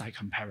side-by-side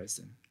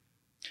comparison.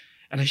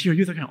 And here,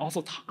 user can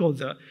also toggle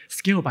the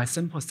scale by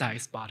sample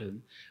size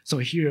button. So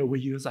here, we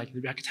use like the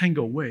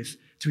rectangle width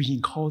to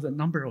encode the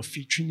number of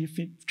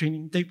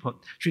training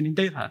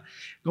data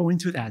going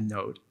to that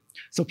node.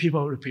 So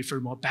people would prefer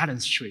more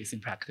balanced trees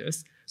in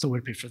practice, so we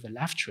prefer the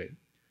left tree.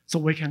 So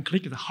we can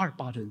click the heart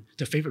button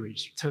to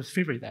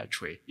favorite that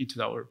tree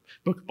into our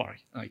bookmark,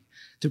 like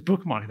to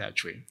bookmark that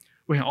tree.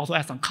 We can also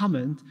add some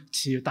comment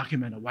to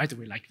document why do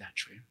we like that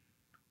tree.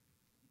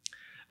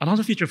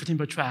 Another feature for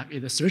TimberTrack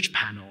is the search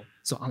panel.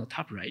 So on the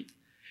top right,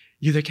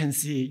 user can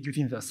see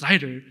using the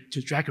slider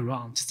to drag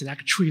around to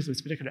select trees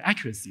with particular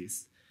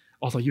accuracies.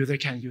 Also, user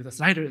can use the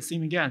slider,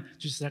 same again,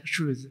 to select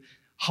trees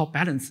how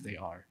balanced they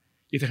are.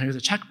 User can use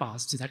a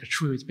checkbox to select a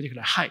tree with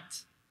particular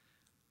height,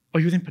 or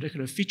using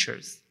particular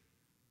features.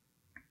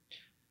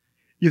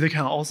 User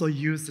can also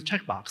use the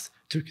checkbox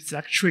to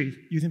select trees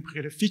using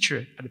particular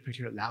feature at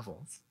particular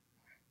levels.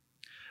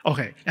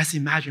 Okay, let's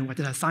imagine we're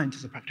data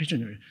scientists or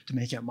practitioners to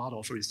make a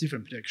model for receiver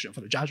prediction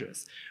for the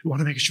judges. We want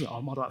to make sure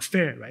our model is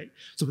fair, right?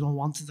 So we don't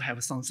want to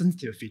have some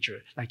sensitive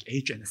feature like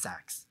age and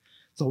sex.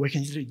 So we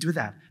can easily do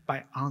that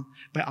by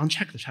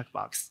uncheck the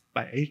checkbox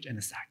by age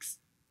and sex.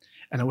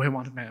 And we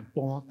want to make a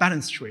more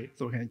balanced tree,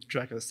 so we can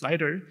drag the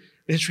slider.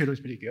 This tree looks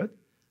pretty good.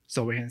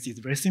 So we can see it's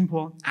very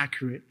simple,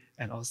 accurate,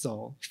 and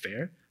also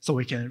fair. So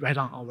we can write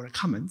down our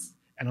comments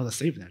and also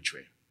save that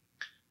tree.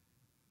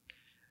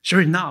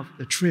 Sure enough,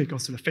 the tree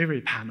goes to the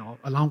favorite panel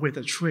along with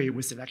the tree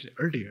we selected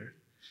earlier.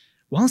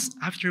 Once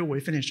after we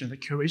finish the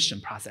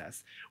curation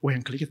process, we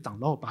can click the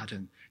download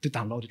button to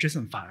download the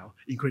JSON file,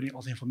 including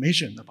all the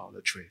information about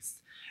the trees.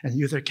 And the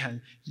user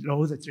can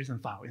load the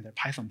JSON file in their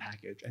Python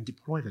package and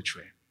deploy the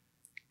tree.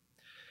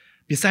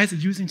 Besides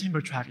using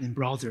TimberTrack in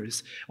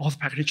browsers, also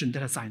practitioner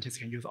data scientists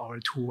can use our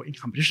tool in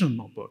computational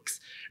notebooks,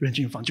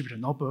 ranging from Jupyter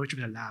Notebook,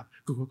 Jupyter Lab,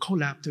 Google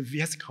Colab to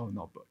VS Code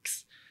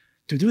notebooks.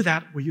 To do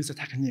that, we use a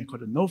technique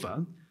called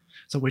NOVA,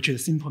 so which is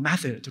a simple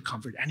method to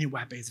convert any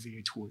web-based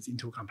video tools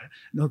into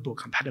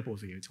notebook-compatible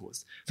video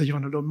tools. So if you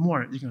want to learn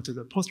more, you can go to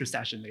the poster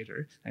session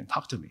later and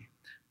talk to me.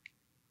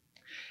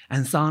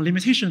 And some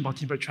limitation about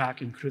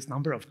TimberTrack includes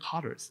number of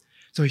colors.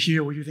 So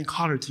here we're using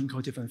color to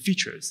encode different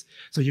features.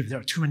 So if there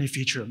are too many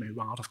features, it may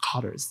run out of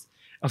colors.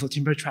 Also,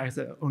 TimberTrack is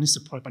only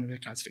support binary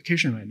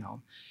classification right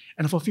now.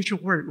 And for future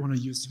work, we want to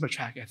use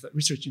TimberTrack as a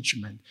research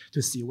instrument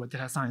to see what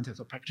data scientists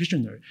or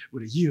practitioners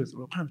will use,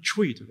 or what kind of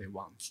tree do they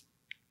want.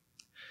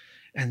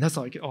 And that's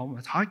all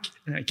my talk.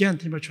 And again,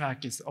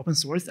 TimberTrack is open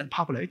source and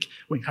public.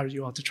 We encourage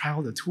you all to try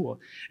out the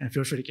tool, and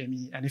feel free to give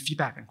me any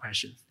feedback and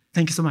questions.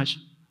 Thank you so much.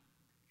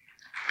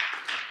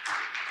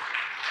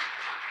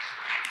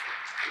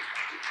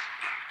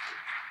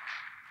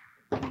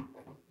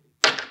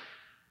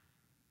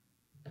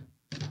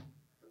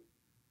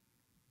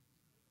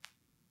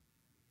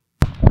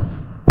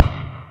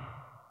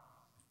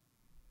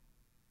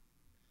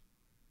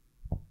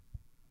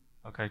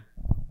 Okay.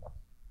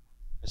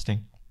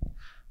 Interesting.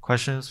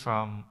 Questions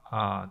from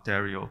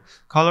Dario.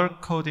 Color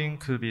coding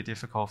could be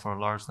difficult for a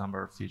large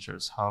number of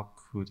features. How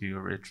could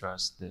you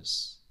address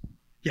this?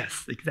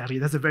 Yes, exactly.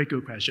 That's a very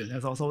good question.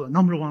 That's also the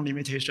 #1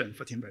 limitation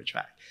for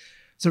TimberTrack.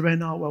 So right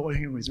now we're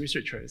working with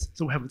researchers.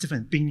 So we have a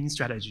different binning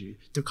strategy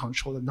to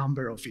control the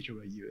number of features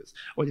we use,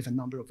 or different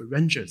number of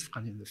ranges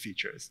containing the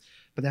features.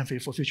 But then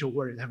for future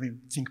work, having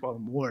think about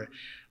more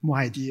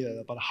idea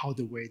about how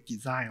do we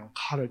design or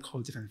color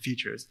code different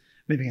features.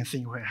 Maybe we can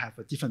think we have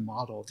a different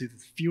model to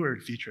use fewer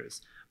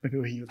features. Maybe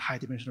we can use high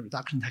dimensional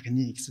reduction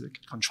techniques to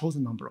control the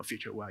number of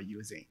features we are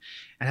using.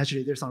 And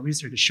actually, there's some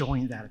research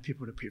showing that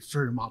people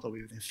prefer model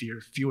using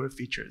fewer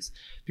features.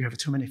 If you have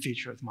too many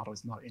features, the model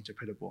is not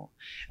interpretable.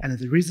 And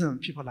the reason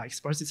people like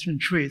sparse decision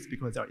trees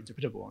because they are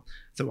interpretable.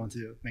 So we want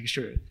to make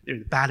sure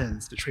there's a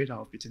balance, the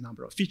trade-off between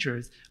number of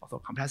features, also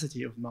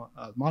complexity of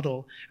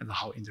model, and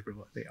how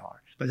interpretable they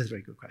are. But that's a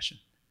very good question.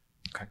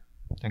 Okay.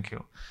 Thank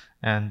you.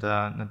 And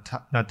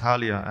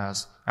Natalia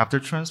asks, after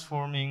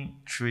transforming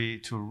tree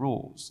to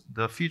rules,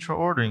 the feature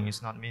ordering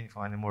is not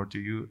meaningful anymore. Do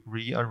you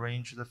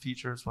rearrange the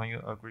features when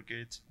you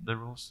aggregate the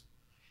rules?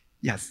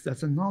 Yes,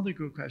 that's another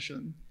good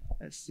question.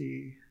 Let's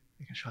see,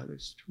 I can show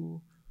this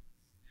too.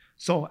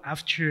 So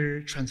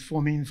after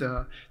transforming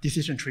the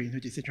decision tree into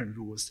decision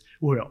rules,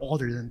 we will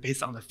order them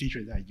based on the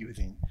feature they're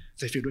using.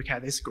 So if you look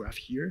at this graph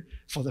here,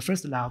 for the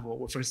first level,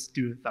 we'll first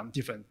do some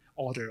different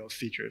order of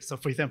features. So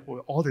for example,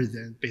 we order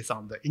them based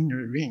on the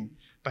inner ring,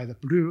 by the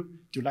blue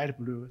to light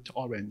blue to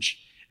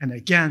orange. And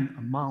again,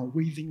 among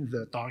within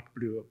the dark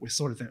blue, we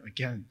sort them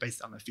again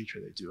based on the feature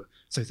they do.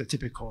 So it's a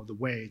typical the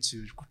way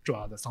to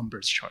draw the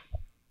sunburst chart.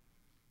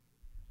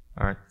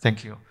 All right,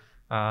 thank you.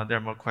 There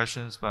are more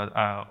questions, but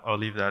I'll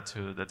leave that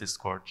to the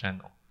Discord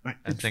channel. Right.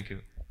 And thank you.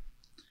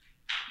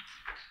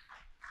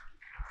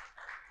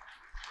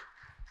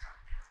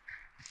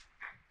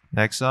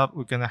 Next up,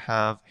 we're going to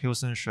have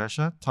Hilson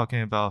Shresha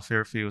talking about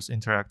Fairfield's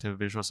interactive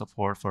visual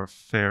support for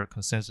fair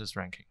consensus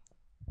ranking.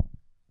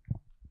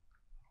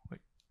 Wait.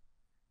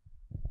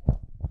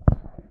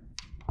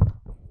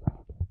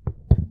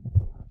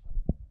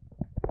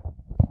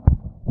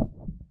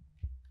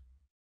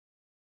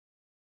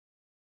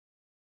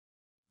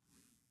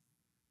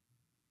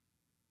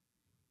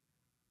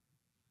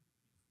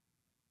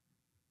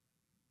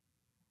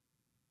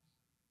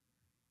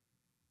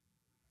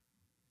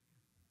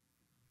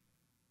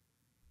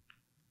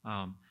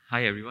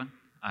 Hi everyone,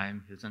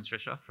 I'm Hilson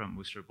Shresha from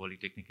Worcester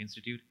Polytechnic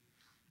Institute,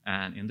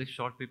 and in this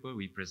short paper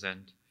we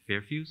present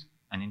Fairfuse,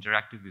 an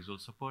interactive visual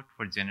support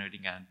for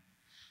generating and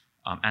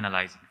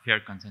analyzing fair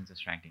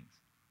consensus rankings.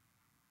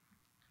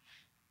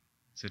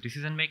 So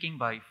decision making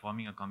by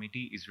forming a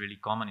committee is really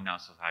common in our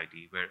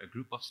society, where a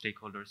group of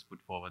stakeholders put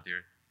forward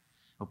their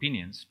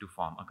opinions to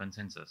form a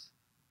consensus.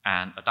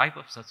 And a type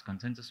of such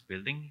consensus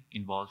building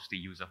involves the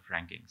use of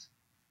rankings.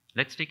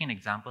 Let's take an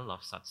example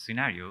of such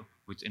scenario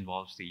which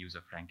involves the use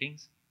of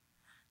rankings.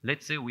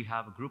 Let's say we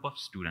have a group of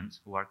students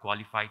who are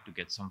qualified to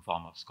get some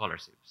form of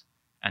scholarships.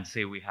 And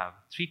say we have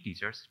 3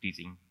 teachers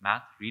teaching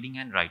math, reading,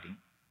 and writing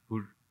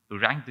who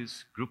rank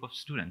this group of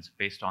students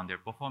based on their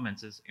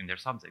performances in their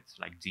subjects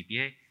like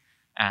GPA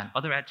and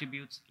other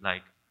attributes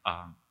like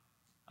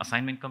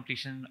assignment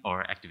completion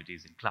or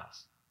activities in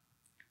class.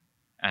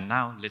 And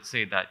now let's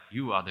say that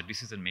you are the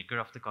decision maker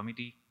of the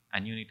committee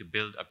and you need to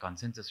build a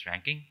consensus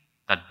ranking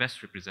that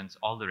best represents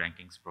all the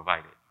rankings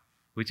provided,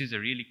 which is a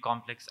really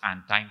complex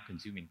and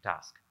time-consuming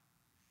task.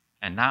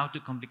 And now to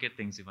complicate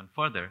things even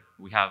further,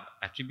 we have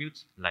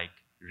attributes like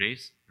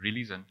race,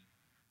 religion,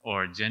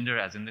 or gender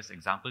as in this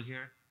example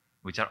here,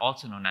 which are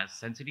also known as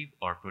sensitive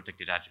or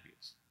protected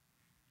attributes.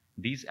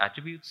 These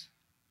attributes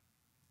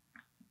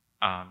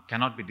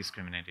cannot be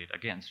discriminated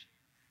against.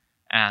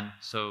 And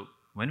so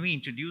when we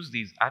introduce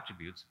these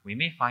attributes, we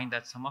may find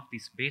that some of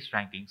these base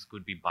rankings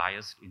could be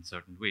biased in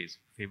certain ways,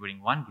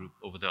 favoring one group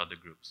over the other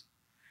groups.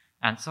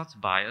 And such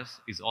bias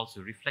is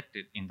also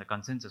reflected in the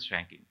consensus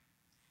ranking.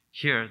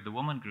 Here, the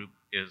woman group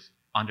is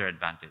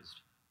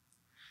underadvantaged.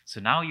 So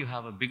now you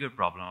have a bigger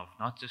problem of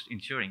not just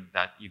ensuring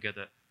that you get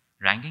a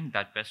ranking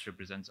that best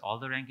represents all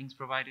the rankings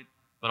provided,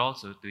 but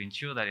also to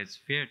ensure that it's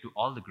fair to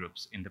all the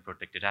groups in the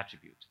protected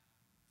attribute.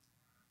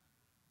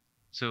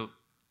 So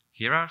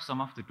here are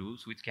some of the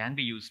tools which can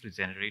be used to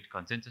generate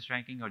consensus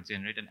ranking or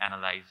generate and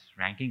analyze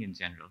ranking in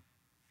general.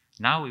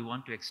 Now we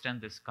want to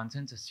extend this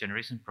consensus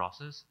generation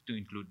process to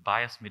include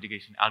bias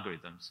mitigation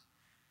algorithms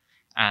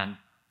and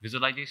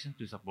visualization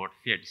to support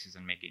fair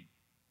decision making.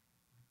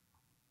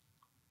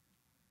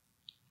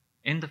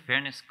 In the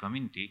fairness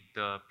community,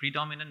 the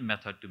predominant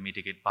method to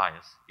mitigate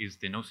bias is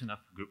the notion of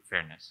group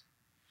fairness.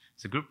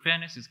 So group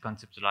fairness is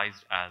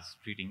conceptualized as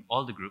treating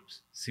all the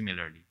groups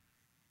similarly.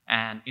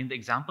 And in the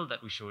example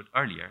that we showed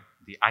earlier,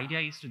 the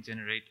idea is to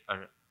generate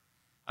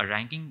a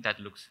ranking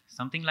that looks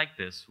something like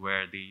this,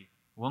 where the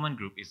woman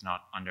group is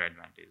not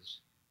underadvantaged.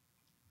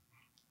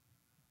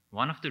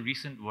 One of the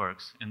recent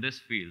works in this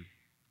field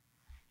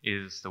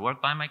is the work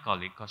by my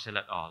colleague Kaushal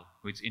et al.,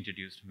 which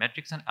introduced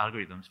metrics and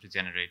algorithms to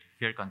generate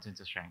fair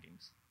consensus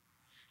rankings.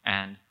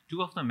 And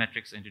 2 of the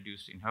metrics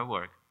introduced in her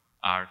work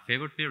are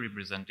favored peer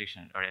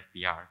representation, or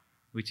FPR,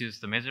 which is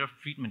the measure of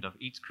treatment of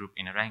each group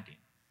in a ranking,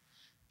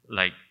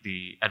 like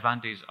the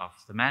advantage of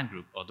the man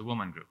group or the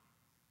woman group.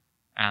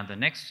 And the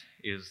next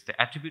is the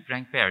attribute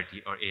rank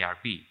parity, or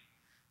ARP,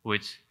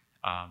 which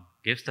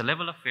gives the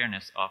level of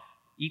fairness of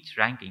each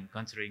ranking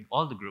considering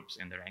all the groups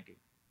in the ranking.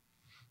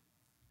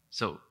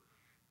 So,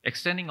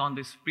 extending on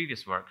this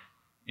previous work,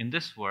 in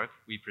this work,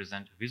 we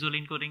present visual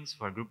encodings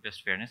for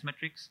group-based fairness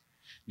metrics,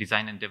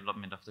 design and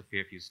development of the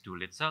Fairfuse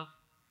tool itself,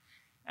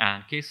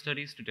 and case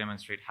studies to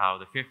demonstrate how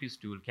the Fairfuse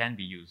tool can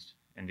be used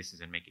in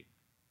decision-making.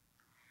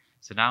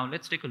 So now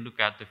let's take a look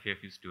at the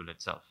Fairfuse tool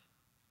itself.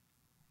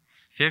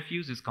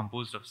 Fairfuse is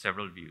composed of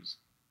several views.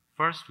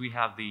 First, we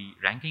have the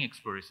ranking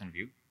exploration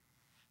view.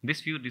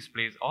 This view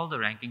displays all the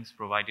rankings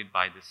provided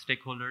by the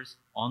stakeholders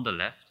on the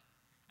left,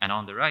 and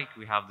on the right,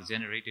 we have the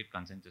generated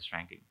consensus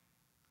ranking.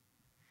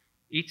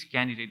 Each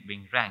candidate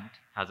being ranked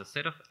has a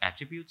set of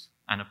attributes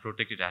and a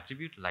protected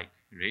attribute like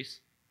race.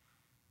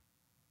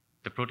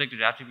 The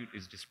protected attribute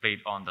is displayed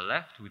on the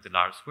left with a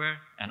large square,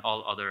 and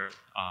all other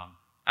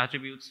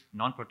attributes,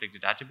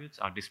 non-protected attributes,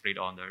 are displayed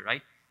on the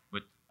right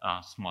with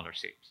smaller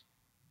shapes.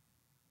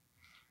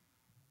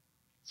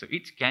 So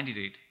each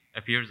candidate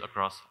appears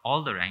across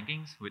all the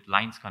rankings with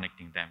lines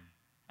connecting them.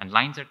 And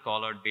lines are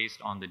colored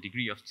based on the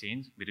degree of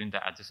change between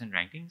the adjacent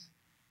rankings.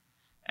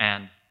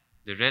 And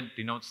the red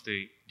denotes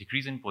the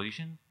decrease in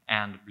position,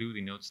 and blue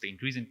denotes the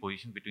increase in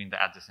position between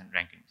the adjacent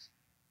rankings.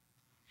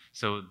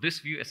 So this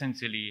view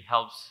essentially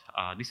helps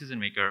decision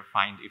maker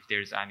find if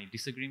there is any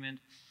disagreement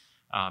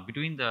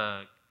between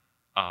the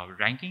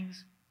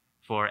rankings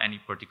for any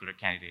particular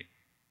candidate.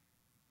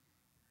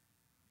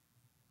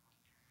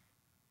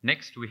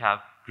 Next, we have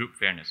group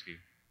fairness view.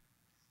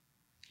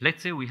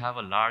 Let's say we have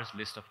a large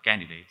list of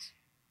candidates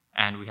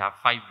and we have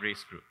 5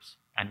 race groups,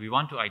 and we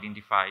want to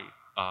identify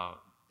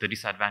the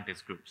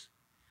disadvantaged groups,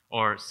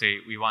 or say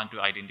we want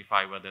to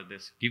identify whether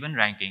this given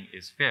ranking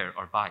is fair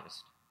or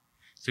biased.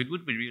 So it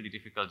would be really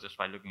difficult just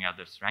by looking at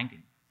this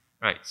ranking,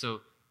 right?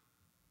 So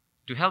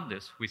to help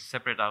this, we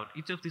separate out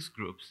each of these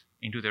groups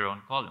into their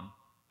own column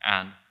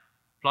and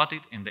plot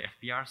it in the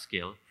FPR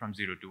scale from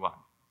 0 to 1.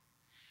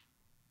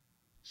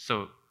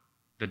 So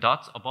the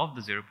dots above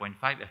the 0.5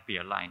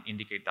 FPR line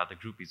indicate that the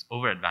group is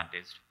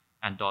over-advantaged,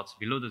 and dots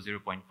below the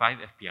 0.5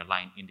 FPR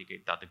line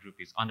indicate that the group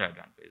is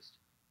under-advantaged.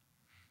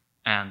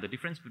 And the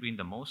difference between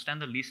the most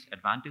and the least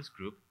advantaged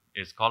group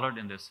is colored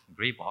in this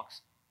gray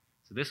box.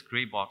 So this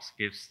gray box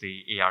gives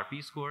the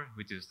ARP score,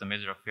 which is the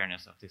measure of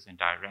fairness of this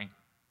entire ranking.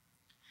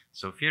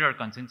 So fairer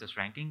consensus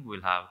ranking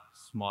will have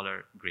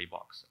smaller gray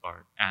box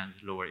and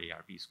lower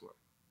ARP score.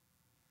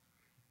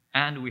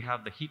 And we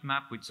have the heat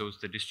map, which shows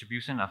the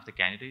distribution of the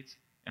candidates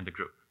in the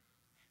group.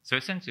 So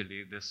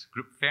essentially, this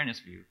group fairness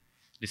view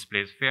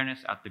displays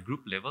fairness at the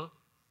group level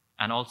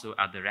and also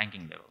at the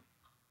ranking level.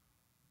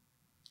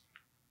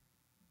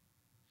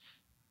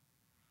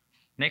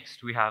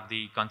 Next, we have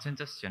the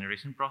consensus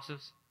generation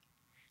process.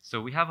 So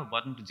we have a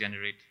button to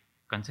generate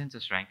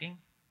consensus ranking.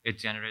 It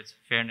generates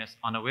fairness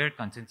unaware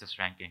consensus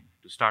ranking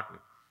to start with.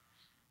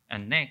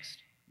 And next,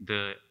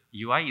 the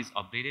UI is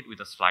updated with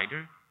a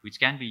slider, which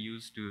can be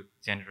used to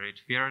generate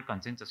fairer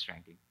consensus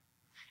ranking.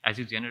 As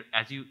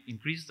you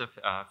increase the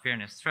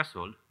fairness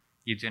threshold,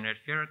 you generate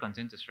fairer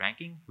consensus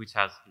ranking, which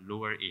has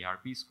lower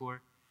ARP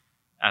score,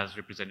 as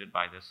represented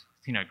by this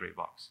thinner gray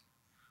box.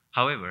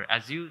 However,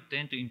 as you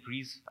tend to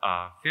increase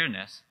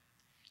fairness,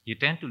 you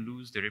tend to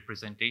lose the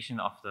representation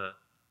of the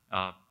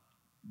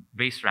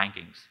base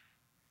rankings.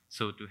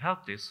 So to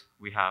help this,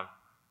 we have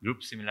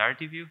group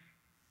similarity view.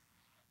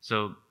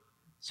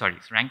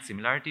 Rank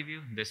similarity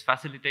view. This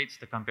facilitates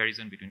the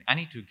comparison between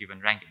any 2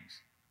 given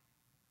rankings.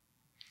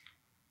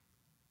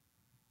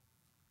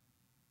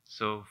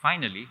 So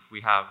finally,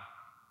 we have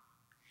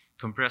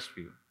compressed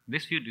view.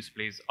 This view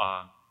displays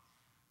a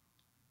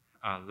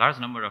large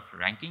number of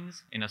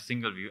rankings in a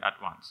single view at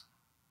once.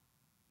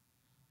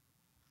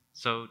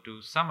 So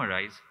to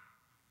summarize,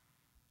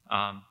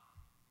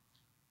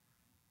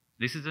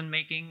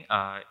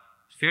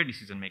 fair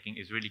decision-making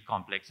is really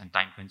complex and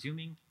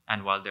time-consuming,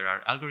 and while there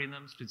are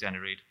algorithms to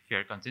generate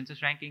fair consensus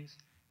rankings,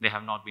 they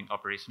have not been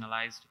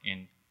operationalized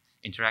in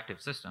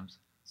interactive systems.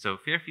 So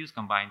Fairfuse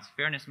combines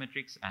fairness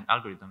metrics and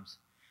algorithms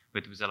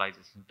with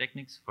visualization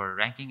techniques for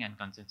ranking and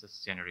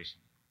consensus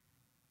generation.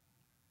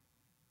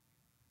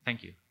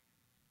 Thank you.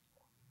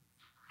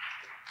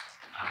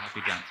 I'm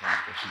happy to answer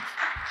any questions.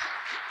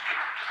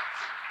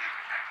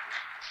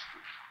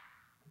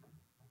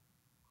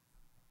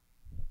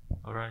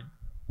 All right.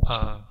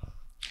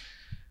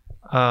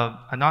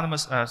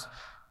 Anonymous asks,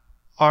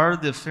 are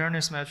the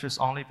fairness metrics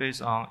only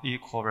based on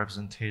equal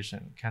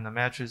representation? Can the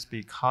metrics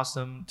be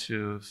custom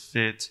to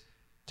fit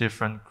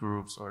different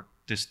groups or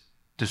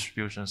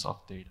distributions of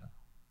data?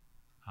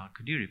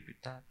 Could you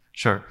repeat that?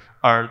 Sure.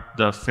 Are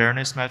the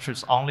fairness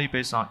metrics only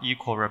based on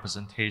equal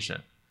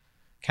representation?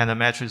 Can the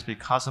metrics be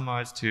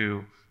customized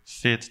to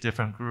fit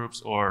different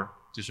groups or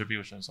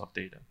distributions of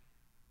data?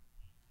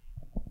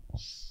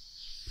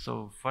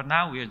 So for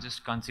now, we are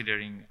just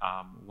considering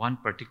one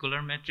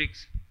particular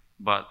metrics,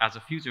 but as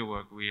a future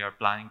work, we are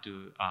planning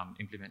to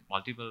implement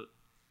multiple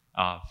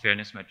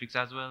fairness metrics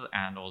as well,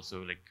 and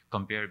also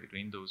compare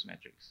between those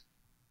metrics.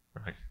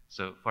 Right.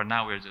 So for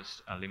now, we're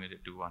just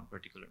limited to one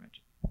particular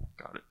metric.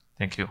 Got it.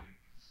 Thank you.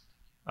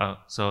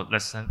 So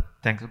let's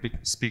thank the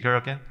speaker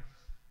again.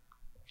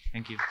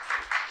 Thank you.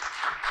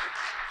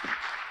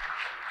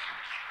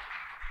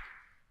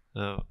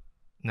 So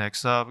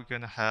next up, we're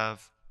going to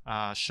have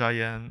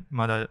Cheyenne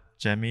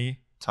Madajemi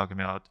talking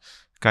about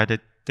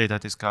guided data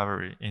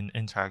discovery in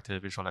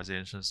interactive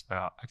visualizations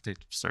by active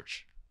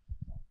search.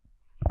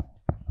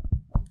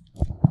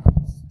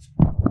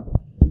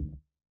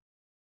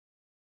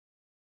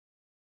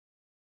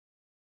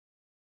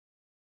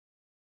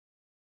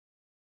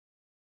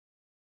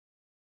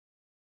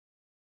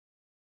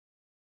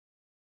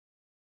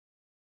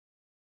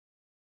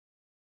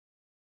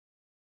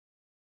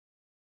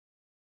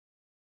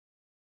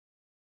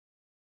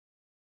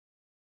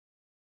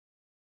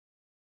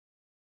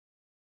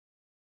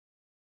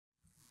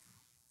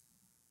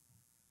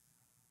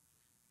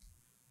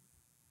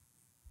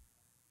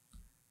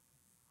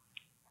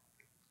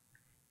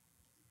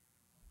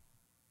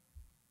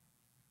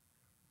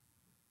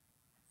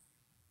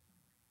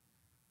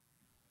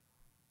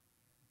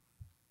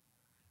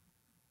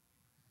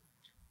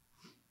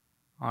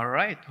 All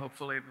right,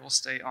 hopefully it will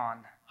stay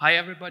on. Hi,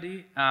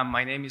 everybody.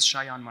 My name is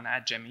Shayan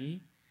Monad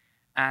Jami,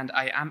 and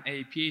I am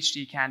a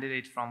PhD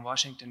candidate from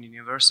Washington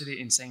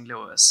University in St.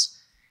 Louis.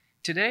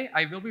 Today,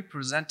 I will be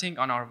presenting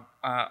our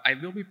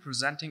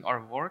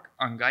work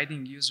on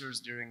guiding users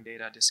during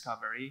data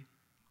discovery.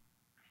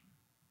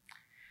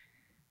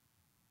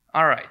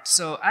 All right,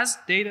 so as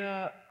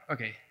data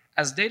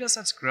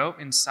sets grow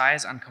in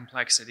size and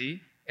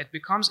complexity, it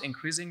becomes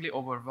increasingly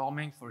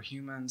overwhelming for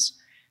humans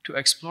to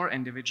explore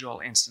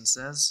individual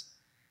instances.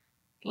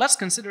 Let's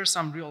consider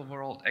some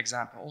real-world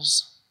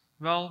examples.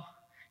 Well,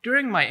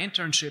 during my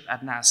internship at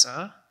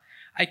NASA,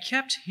 I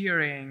kept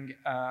hearing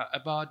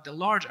about the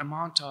large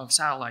amount of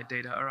satellite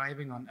data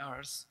arriving on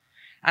Earth,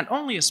 and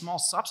only a small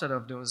subset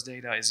of those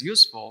data is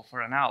useful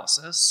for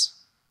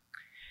analysis.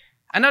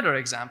 Another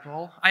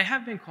example, I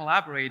have been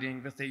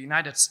collaborating with the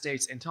United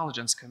States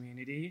intelligence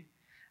community,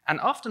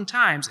 and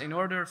oftentimes, in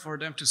order for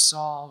them to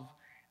solve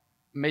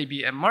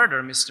maybe a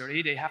murder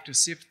mystery, they have to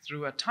sift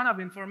through a ton of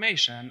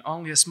information,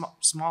 only a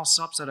small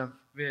subset of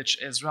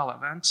which is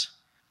relevant.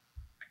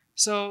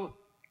 So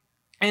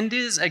in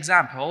these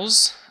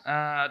examples,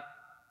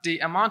 the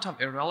amount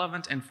of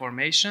irrelevant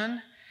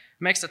information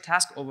makes the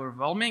task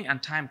overwhelming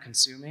and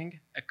time-consuming,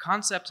 a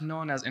concept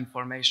known as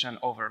information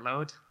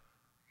overload.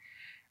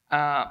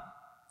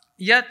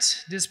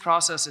 Yet this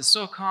process is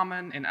so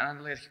common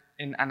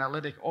in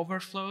analytic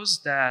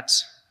overflows that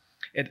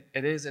it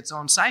is its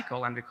own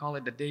cycle, and we call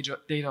it the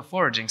data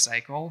foraging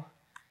cycle.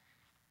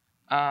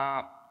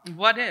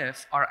 What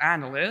if our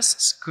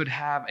analysts could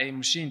have a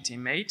machine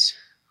teammate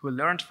who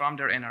learned from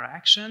their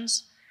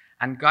interactions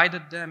and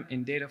guided them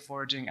in data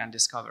foraging and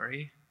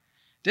discovery?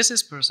 This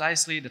is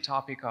precisely the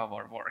topic of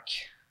our work.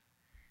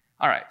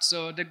 All right,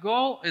 so the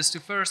goal is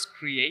to first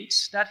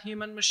create that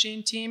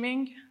human-machine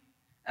teaming,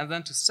 and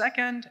then to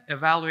second,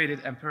 evaluate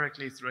it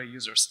empirically through a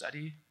user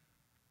study.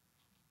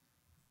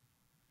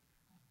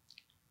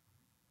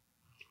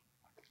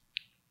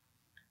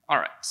 All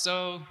right,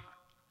 so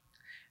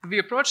we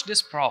approach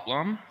this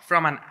problem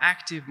from an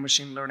active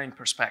machine learning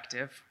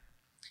perspective.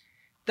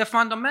 The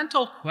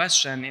fundamental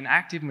question in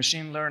active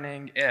machine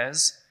learning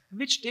is,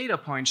 which data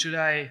point should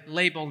I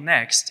label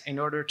next in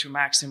order to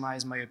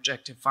maximize my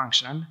objective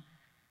function?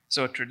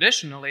 So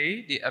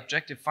traditionally, the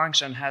objective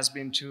function has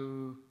been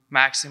to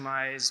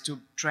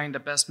train the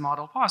best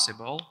model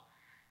possible.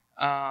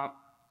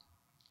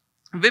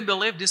 We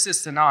believe this is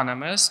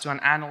synonymous to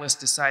an analyst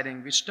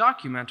deciding which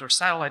document or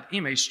satellite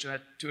image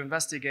to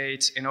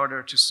investigate in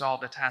order to solve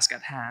the task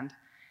at hand.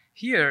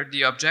 Here,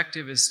 the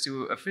objective is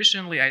to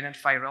efficiently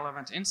identify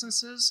relevant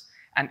instances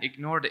and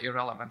ignore the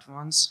irrelevant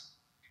ones.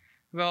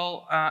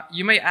 Well,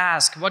 you may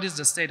ask, what is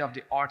the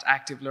state-of-the-art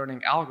active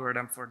learning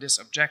algorithm for this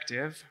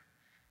objective?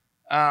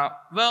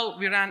 Well,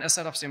 we ran a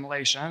set of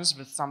simulations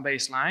with some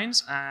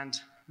baselines, and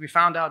we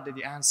found out that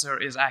the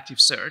answer is active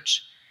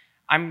search.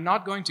 I'm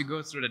not going to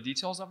go through the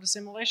details of the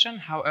simulation,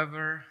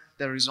 however,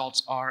 the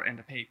results are in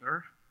the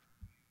paper.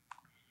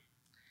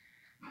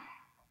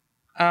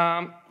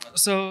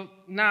 So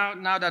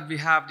now that we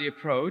have the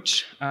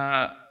approach,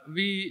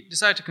 we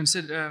decided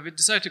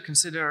to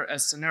consider a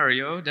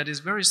scenario that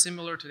is very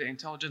similar to the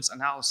intelligence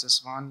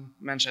analysis one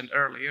mentioned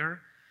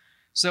earlier.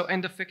 So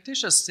in the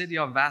fictitious city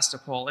of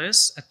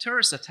Vastopolis, a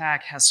terrorist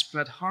attack has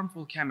spread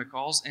harmful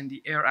chemicals in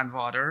the air and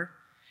water,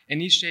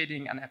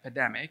 initiating an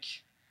epidemic.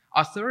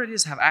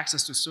 Authorities have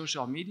access to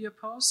social media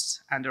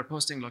posts and their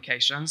posting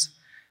locations,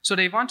 so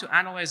they want to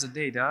analyze the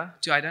data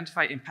to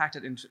identify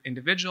impacted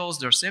individuals,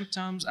 their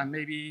symptoms, and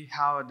maybe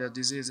how the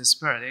disease is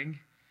spreading.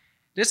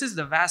 This is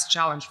the vast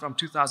challenge from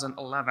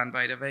 2011,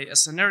 by the way, a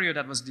scenario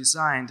that was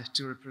designed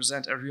to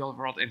represent a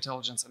real-world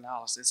intelligence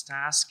analysis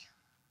task.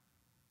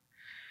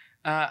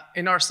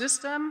 In our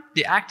system,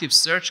 the active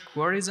search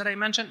queries that I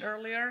mentioned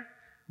earlier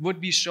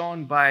would be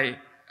shown by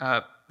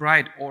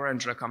bright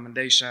orange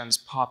recommendations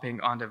popping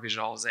on the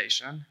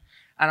visualization.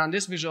 And on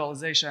this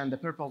visualization, the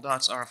purple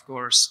dots are, of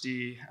course,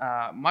 the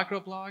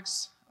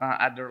microblogs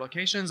at their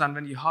locations. And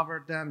when you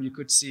hovered them, you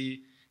could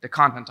see the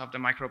content of the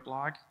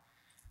microblog.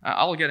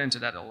 I'll get into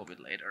that a little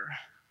bit later.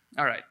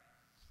 All right.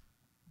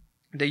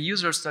 the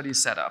user study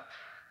setup.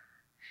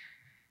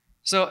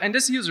 So in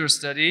this user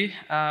study,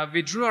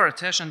 we drew our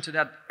attention to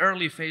that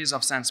early phase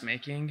of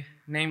sense-making,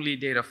 namely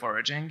data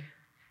foraging.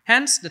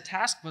 Hence, the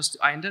task was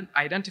to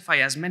identify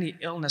as many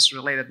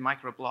illness-related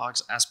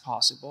microblogs as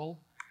possible.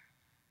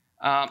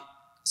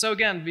 So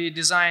again, we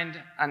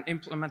designed and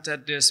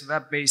implemented this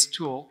web-based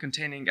tool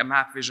containing a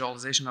map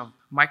visualization of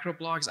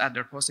microblogs at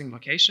their posting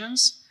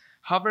locations.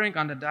 Hovering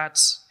on the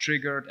dots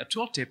triggered a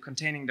tooltip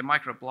containing the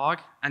microblog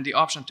and the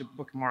option to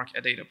bookmark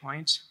a data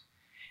point.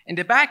 In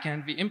the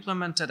backend, we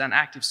implemented an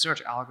active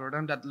search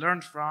algorithm that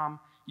learned from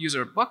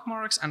user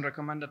bookmarks and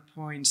recommended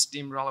points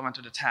deemed relevant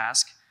to the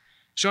task,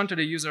 shown to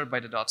the user by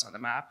the dots on the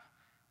map.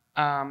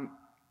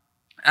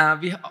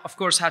 We, of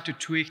course, had to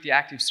tweak the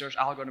active search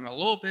algorithm a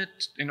little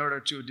bit in order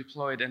to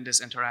deploy it in this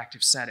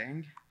interactive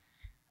setting.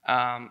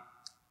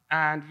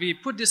 And we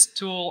put this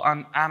tool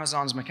on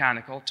Amazon's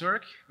Mechanical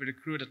Turk. We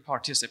recruited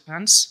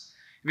participants.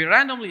 We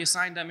randomly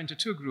assigned them into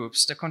two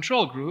groups, the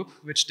control group,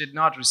 which did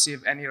not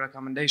receive any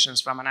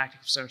recommendations from an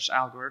active search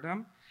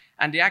algorithm,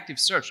 and the active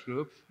search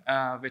group,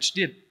 which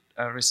did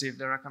receive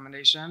the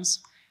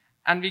recommendations.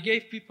 And we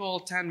gave people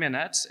 10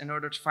 minutes in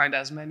order to find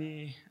as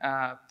many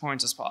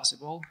points as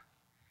possible.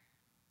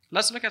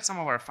 Let's look at some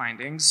of our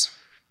findings.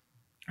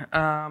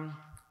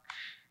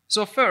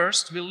 So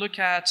first, we'll look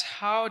at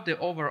how the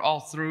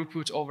overall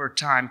throughput over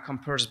time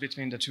compares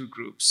between the two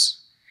groups.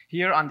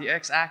 Here on the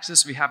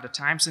x-axis, we have the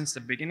time since the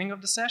beginning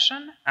of the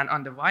session, and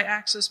on the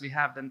y-axis, we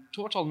have the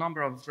total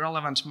number of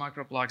relevant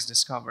microblogs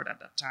discovered at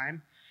that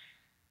time.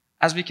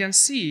 As we can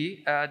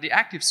see, the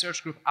active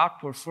search group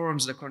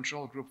outperforms the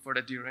control group for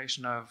the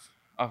duration of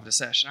the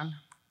session.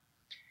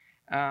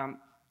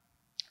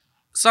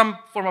 Some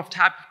form of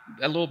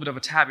a little bit of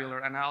a tabular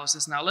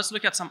analysis. Now let's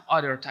look at some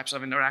other types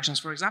of interactions.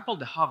 For example,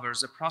 the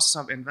hovers, the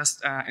process of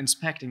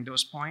inspecting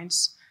those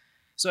points.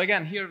 So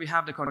again, here we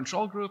have the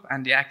control group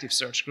and the active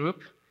search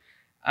group.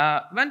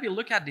 When we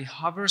look at the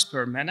hovers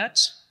per minute,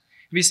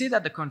 we see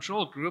that the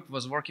control group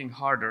was working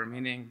harder,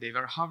 meaning they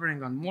were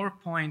hovering on more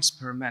points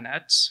per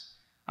minute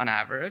on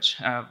average,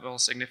 well,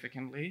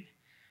 significantly.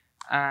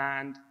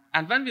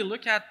 And when we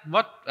look at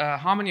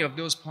how many of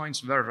those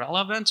points were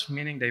relevant,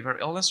 meaning they were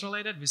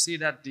illness-related, we see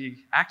that the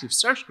active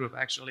search group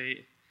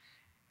actually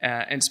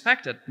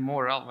inspected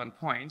more relevant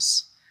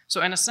points.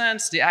 So in a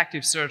sense, the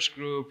active search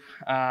group,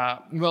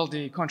 well,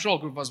 the control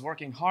group was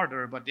working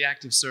harder, but the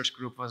active search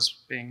group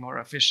was being more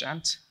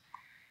efficient.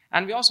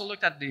 And we also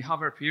looked at the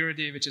hover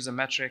purity, which is a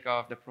metric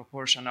of the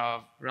proportion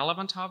of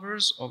relevant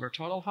hovers over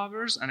total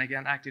hovers. And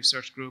again, active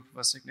search group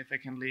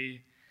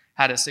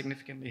had a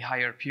significantly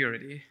higher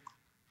purity.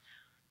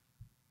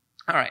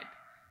 All right.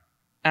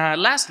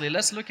 Lastly,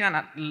 let's look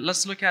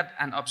at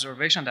an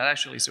observation that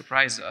actually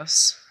surprised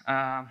us.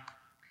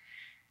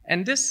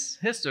 In this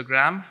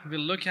histogram,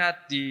 we'll look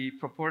at the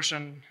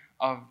proportion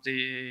of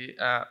the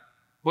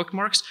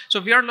bookmarks. So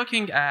we are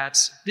looking at,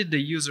 did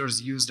the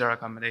users use their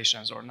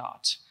recommendations or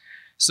not?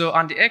 So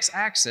on the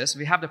x-axis,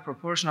 we have the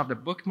proportion of the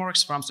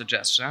bookmarks from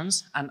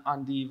suggestions, and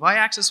on the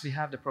y-axis, we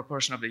have the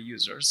proportion of the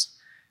users.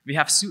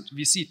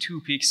 We see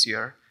two peaks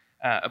here.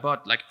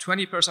 About like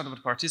 20% of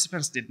the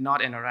participants did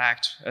not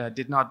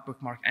did not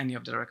bookmark any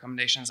of the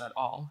recommendations at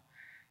all.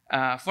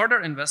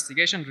 Further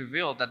investigation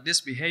revealed that this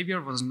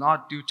behavior was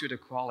not due to the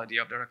quality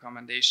of the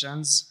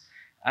recommendations.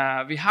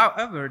 We,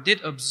 however,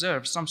 did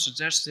observe some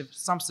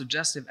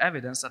suggestive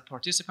evidence that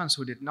participants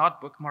who did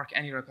not bookmark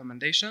any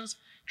recommendations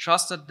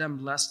trusted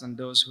them less than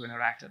those who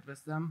interacted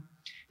with them.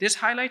 This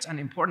highlights an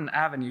important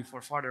avenue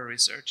for further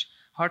research,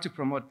 how to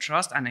promote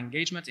trust and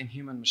engagement in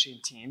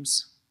human-machine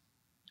teams.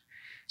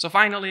 So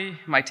finally,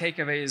 my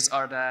takeaways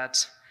are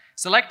that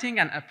selecting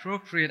an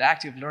appropriate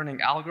active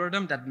learning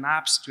algorithm that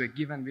maps to a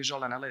given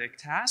visual analytic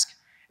task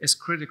is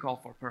critical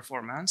for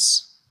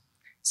performance.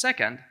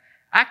 Second,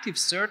 active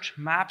search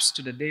maps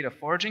to the data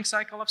foraging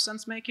cycle of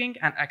sense-making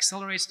and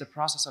accelerates the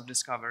process of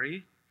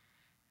discovery.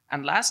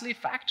 And lastly,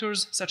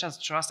 factors such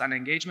as trust and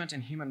engagement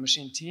in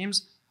human-machine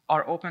teams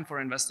are open for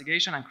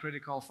investigation and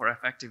critical for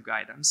effective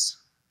guidance.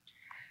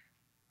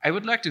 I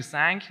would like to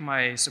thank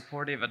my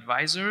supportive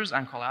advisors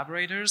and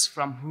collaborators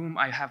from whom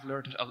I have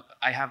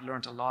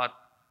learned a lot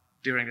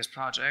during this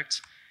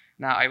project.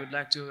 Now, I would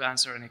like to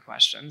answer any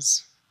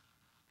questions.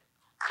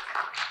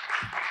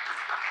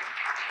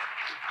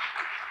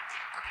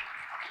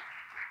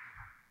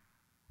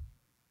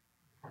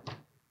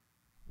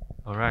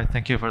 All right,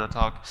 thank you for the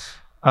talk.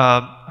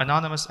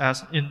 Anonymous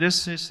asks, in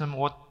this system,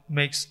 what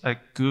makes a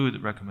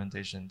good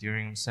recommendation?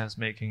 During sense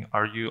making,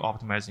 are you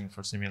optimizing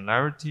for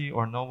similarity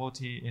or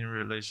novelty in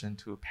relation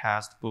to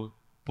past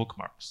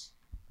bookmarks?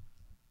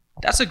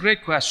 That's a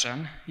great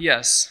question.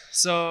 Yes.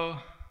 So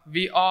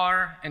we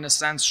are, in a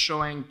sense,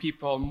 showing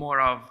people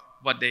more of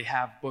what they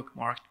have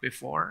bookmarked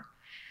before.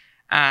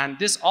 And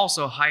this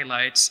also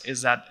highlights,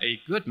 is that a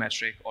good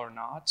metric or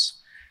not?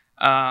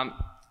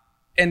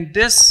 In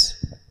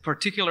this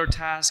particular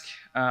task,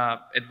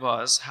 it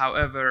was.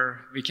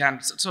 However,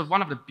 so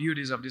one of the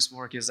beauties of this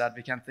work is that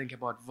we can think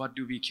about what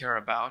do we care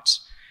about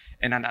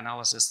in an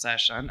analysis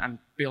session and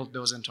build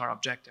those into our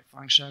objective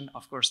function.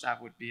 Of course,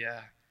 that would be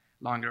a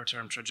longer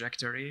term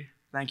trajectory?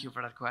 Thank you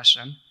for that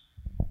question.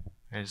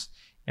 Yes.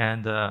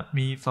 And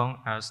Mi Feng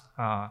asked,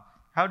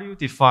 how do you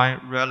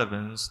define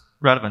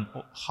relevant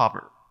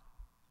hover?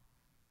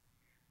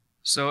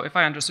 So if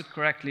I understood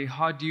correctly,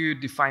 how do you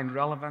define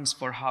relevance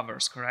for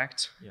hovers,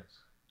 correct? Yes.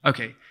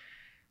 Okay.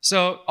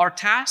 So our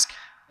task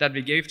that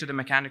we gave to the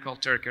mechanical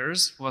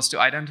Turkers was to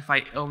identify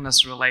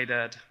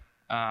illness-related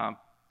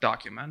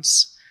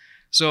documents.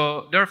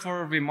 So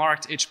therefore, we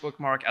marked each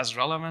bookmark as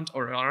relevant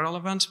or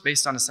irrelevant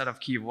based on a set of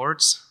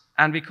keywords.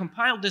 And we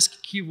compiled this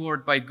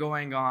keyword by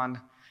going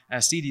on a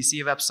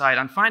CDC website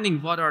and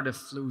finding what are the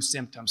flu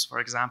symptoms, for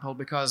example,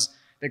 because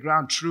the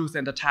ground truth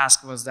in the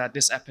task was that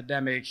this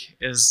epidemic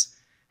is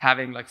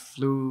having like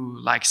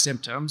flu-like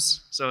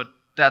symptoms. So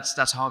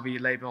that's how we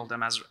label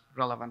them as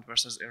relevant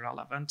versus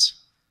irrelevant.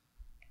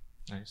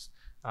 Nice.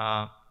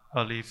 I'll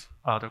leave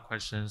other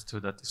questions to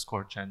the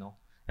Discord channel.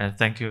 And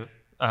thank you.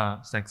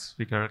 Thanks,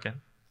 speaker,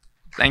 again.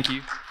 Thank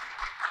you.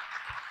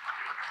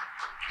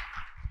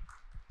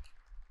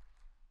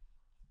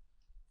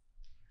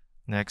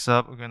 Next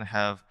up, we're going to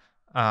have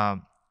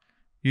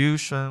Yu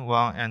Shun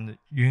Wang and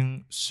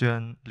Yun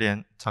Xuan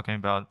Lian talking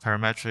about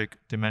parametric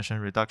dimension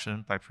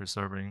reduction by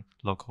preserving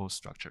local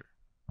structure.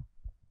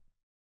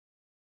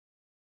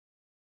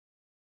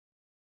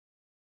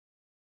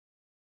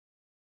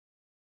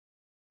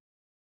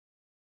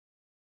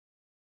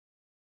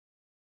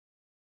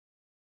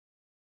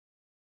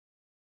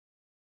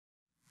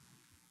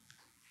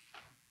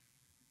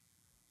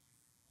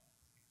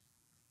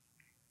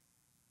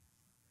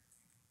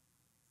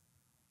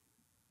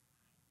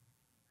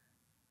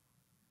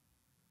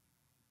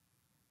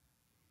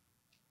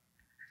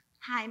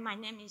 Hi, my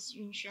name is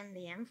Yunshen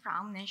Lian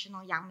from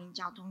National Yangming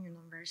Jiaotong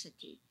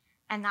University,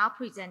 and I'll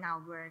present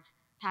our work,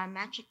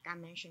 Parametric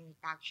Dimension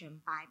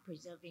Reduction by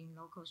Preserving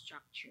Local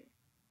Structure.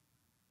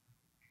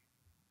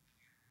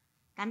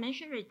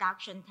 Dimension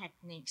reduction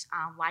techniques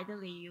are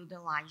widely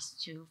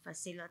utilized to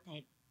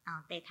facilitate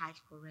data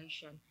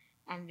exploration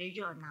and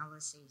visual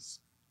analysis.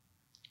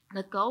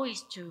 The goal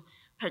is to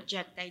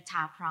project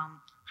data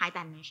from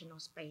high-dimensional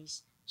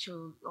space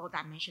to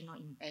low-dimensional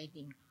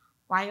embedding,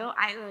 while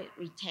either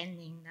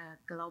retaining the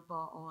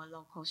global or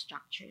local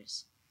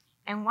structures.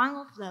 And one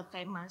of the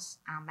famous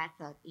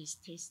methods is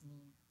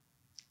t-SNE.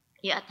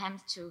 It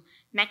attempts to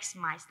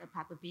maximize the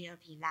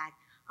probability that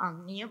a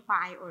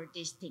nearby or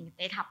distinct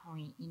data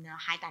point in a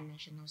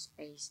high-dimensional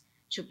space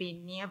should be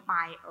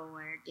nearby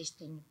or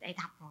distinct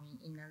data point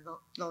in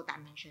a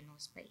low-dimensional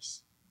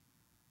space.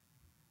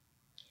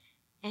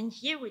 And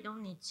here we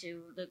don't need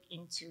to look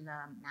into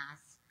the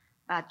math,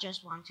 but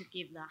just want to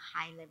give the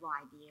high-level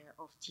idea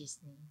of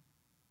t-SNE.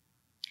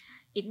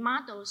 It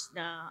models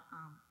the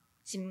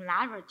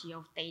similarity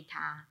of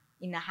data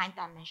in the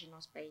high-dimensional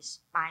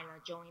space by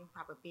the joint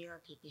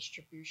probability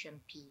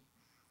distribution P,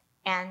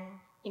 and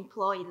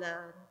employ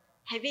the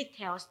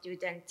heavy-tail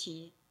student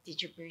T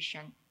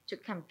distribution to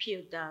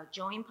compute the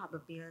joint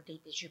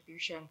probability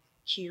distribution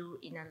Q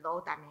in a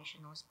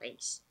low-dimensional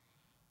space,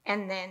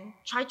 and then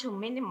try to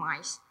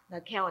minimize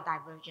the KL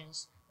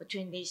divergence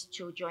between these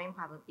two joint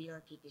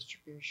probability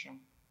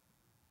distributions.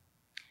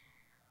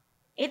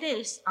 It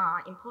is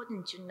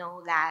important to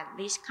know that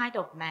this kind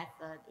of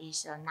method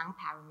is a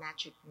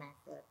non-parametric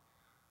method.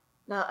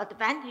 The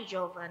advantage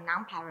of a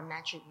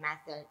non-parametric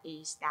method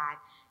is that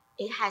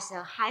it has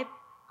a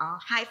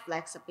high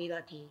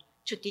flexibility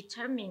to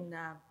determine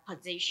the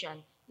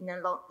position in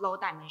a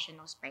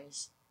low-dimensional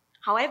space.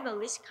 However,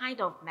 this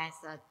kind of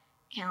method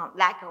can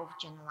lack of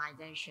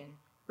generalization,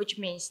 which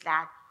means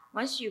that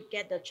once you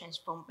get the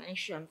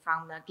transformation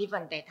from the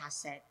given data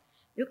set,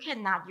 you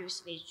cannot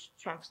use this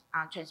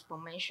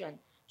transformation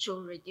to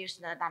reduce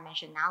the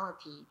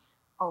dimensionality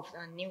of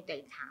the new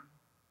data.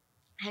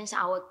 Hence,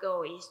 our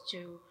goal is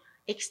to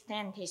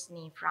extend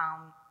t-SNE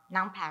from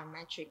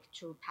non-parametric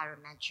to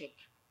parametric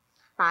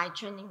by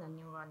training the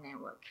neural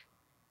network.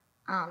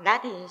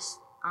 That is,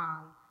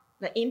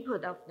 the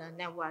input of the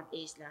network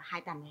is the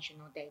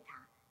high-dimensional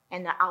data,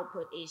 and the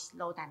output is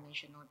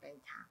low-dimensional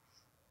data.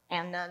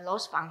 And the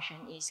loss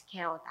function is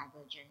KL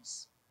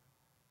divergence.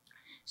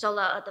 So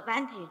the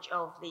advantage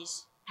of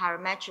this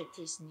parametric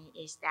t-SNE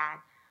is that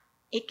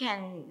it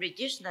can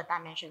reduce the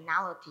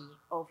dimensionality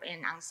of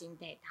an unseen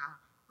data,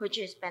 which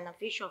is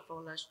beneficial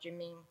for the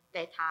streaming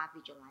data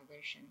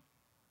visualization.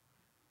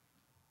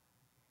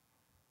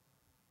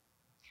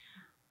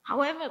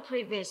 However,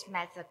 previous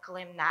methods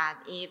claim that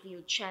if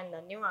you train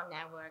the neural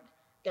network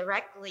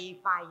directly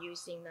by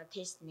using the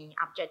t-SNE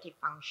objective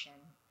function,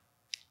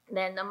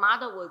 then the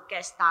model will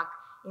get stuck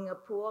in a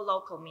poor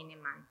local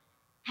minimum.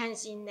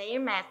 Hence, in their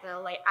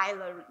method, they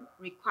either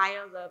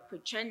require the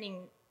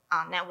pre-training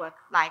network,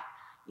 like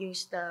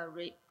use the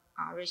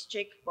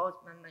restrict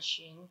Boltzmann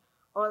machine,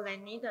 or they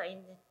need the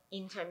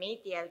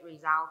intermediate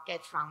result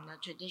get from the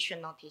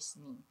traditional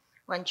t-SNE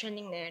when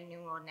training their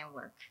neural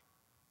network.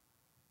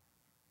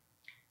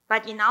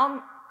 But in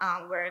our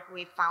work,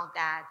 we found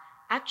that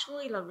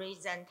actually the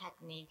reason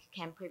technique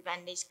can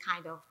prevent this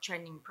kind of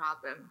training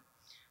problem,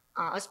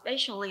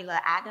 especially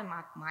the Adam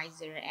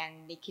optimizer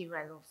and leaky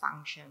ReLU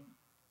function.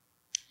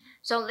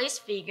 So this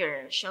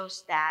figure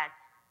shows that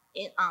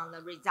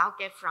the result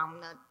get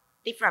from the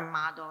different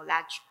model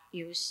that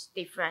use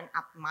different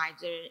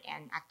optimizer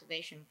and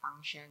activation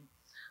function.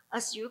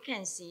 As you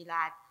can see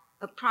that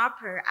a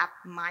proper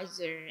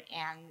optimizer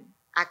and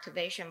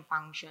activation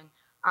function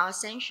are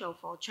essential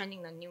for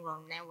training the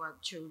neural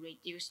network to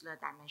reduce the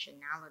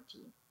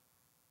dimensionality.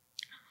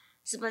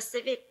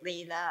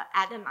 Specifically, the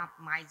atom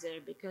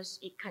optimizer, because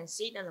it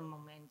considers the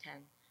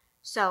momentum.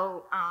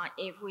 So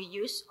if we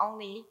use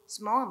only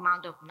small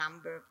amount of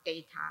number of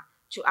data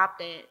to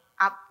update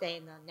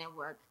the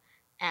network,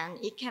 and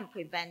it can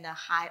prevent the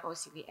high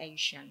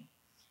oscillation.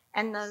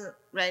 And the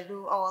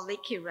ReLU or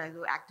liquid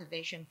ReLU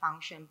activation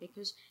function,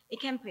 because it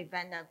can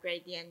prevent the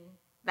gradient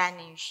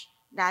vanish.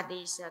 That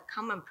is a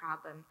common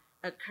problem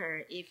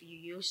occur if you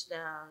use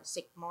the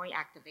sigmoid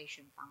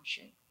activation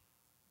function.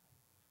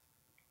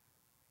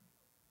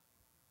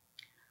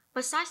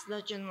 Besides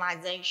the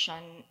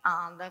generalization,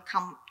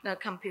 the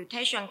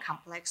computation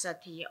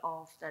complexity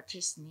of the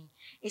t-SNE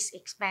is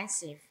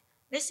expensive.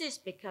 This is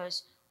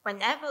because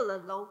whenever the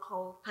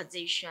local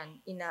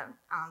position in a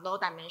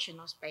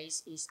low-dimensional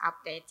space is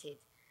updated,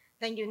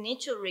 then you need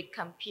to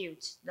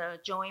recompute the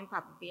joint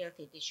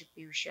probability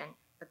distribution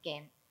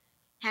again.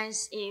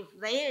 Hence, if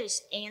there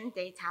is n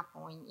data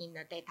point in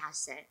the data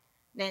set,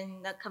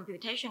 then the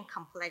computation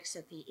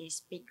complexity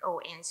is big O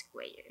n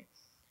squared.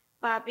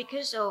 But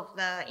because of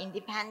the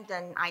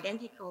independent,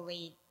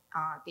 identically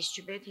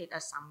distributed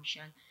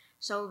assumption,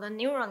 so the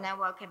neural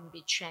network can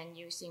be trained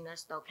using the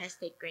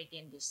stochastic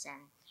gradient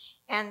descent.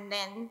 And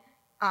then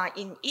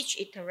in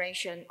each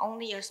iteration,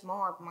 only a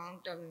small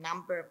amount of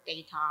number of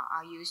data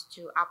are used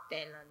to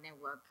update the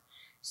network.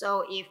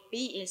 So if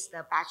B is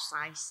the batch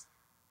size,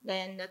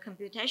 then the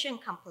computation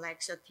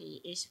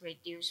complexity is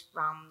reduced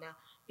from the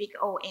big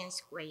O n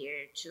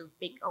squared to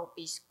big O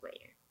b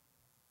squared.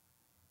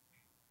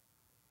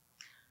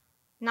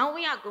 Now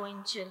we are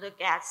going to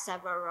look at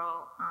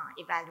several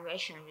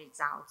evaluation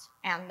results.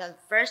 And the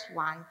first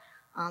one,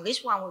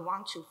 this one we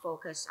want to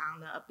focus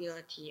on the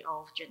ability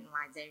of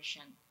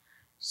generalization.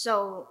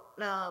 So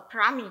the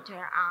parameters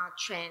are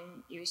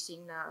trained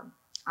using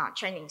the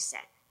training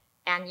set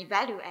and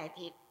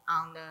evaluated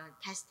on the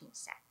testing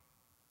set.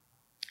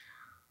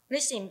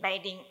 These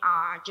embeddings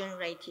are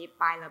generated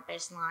by the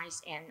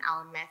baselines and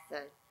our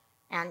method.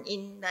 And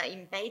in the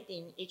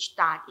embedding, each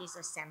dot is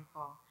a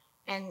sample,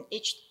 and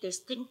each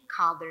distinct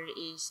color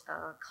is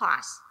a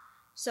class.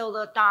 So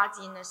the dots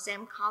in the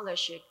same color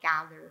should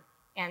gather,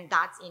 and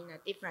dots in a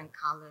different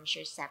color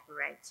should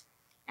separate.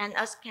 And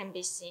as can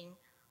be seen,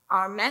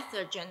 our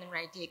method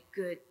generated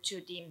good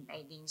 2D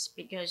embeddings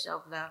because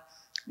of the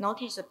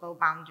noticeable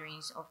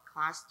boundaries of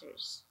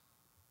clusters.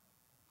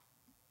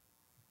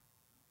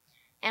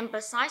 And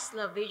besides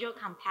the visual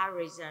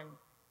comparison,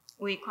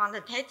 we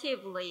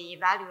quantitatively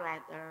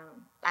evaluate the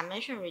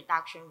dimension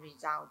reduction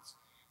results.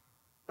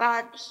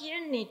 But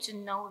here need to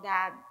know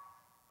that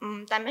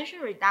dimension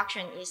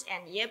reduction is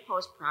an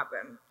ear-post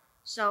problem.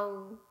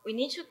 So we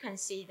need to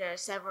consider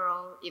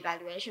several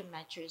evaluation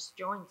metrics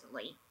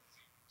jointly.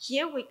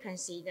 Here we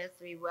consider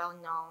three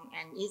well-known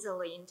and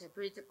easily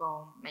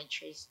interpretable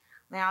metrics.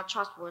 They are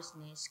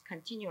trustworthiness,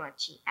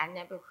 continuity, and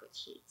neighborhood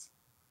hit.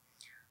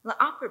 The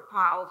upper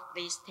part of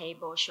this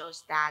table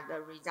shows that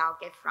the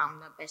result get from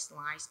the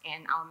baselines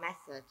and our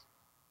method.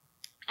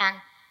 And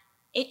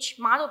each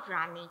model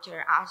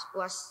parameter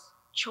was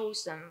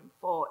chosen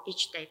for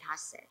each data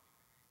set.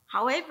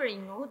 However,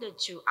 in order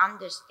to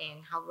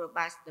understand how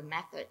robust the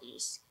method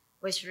is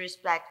with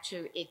respect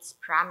to its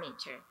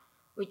parameter,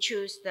 we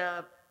choose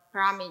the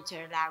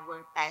parameter that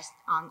were best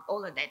on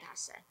all the data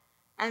set.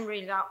 And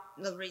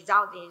the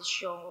result is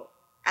shown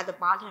at the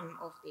bottom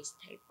of this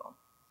table.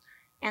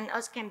 And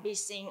as can be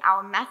seen,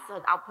 our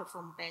method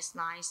outperforms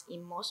baselines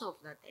in most of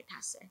the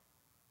data set.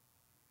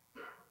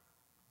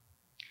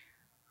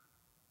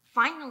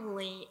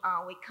 Finally,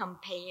 we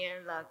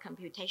compare the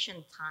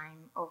computation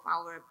time of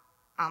our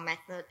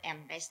method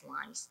and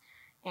baselines.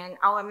 And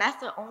our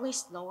method only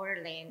slower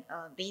than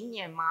a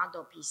linear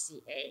model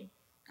PCA.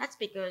 That's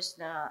because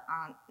the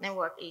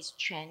network is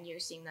trained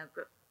using the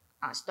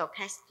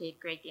stochastic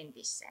gradient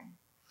descent.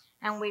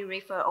 And we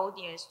refer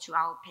audience to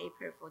our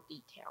paper for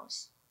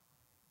details.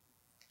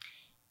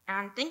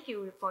 And thank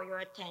you for your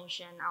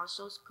attention. Our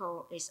source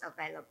code is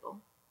available.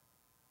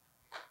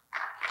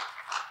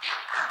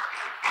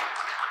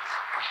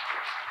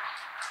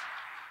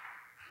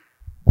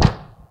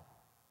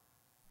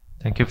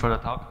 Thank you for the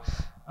talk.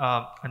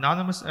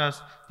 Anonymous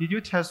asks, did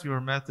you test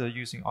your method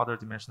using other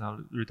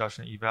dimensional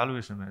reduction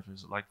evaluation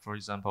measures, like, for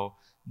example,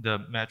 the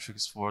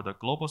metrics for the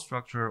global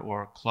structure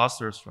or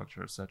cluster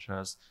structure, such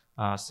as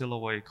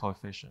silhouette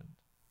coefficient?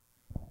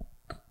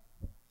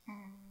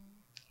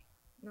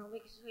 No,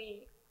 because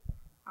we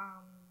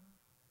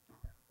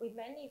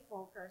mainly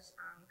focus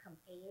on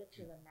compare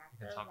to the method.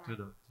 You can talk to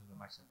the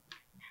microphone.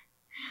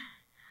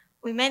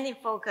 We mainly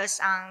focus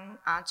on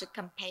to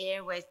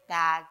compare with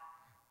that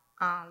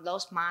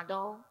those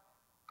models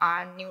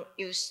are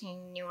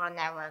using neural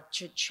network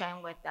to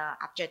train with the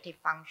objective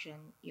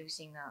function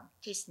using the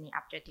t-SNE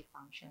objective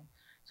function.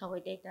 So we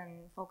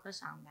didn't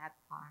focus on that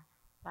part,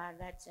 but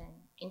that's an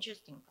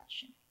interesting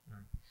question.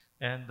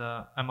 And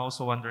I'm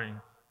also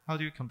wondering, how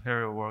do you compare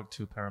your work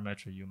to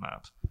parametric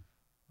UMAP?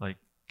 Like,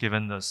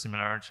 given the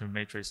similarity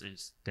matrix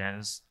is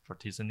dense for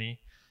t-SNE,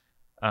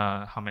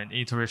 how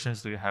many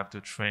iterations do you have to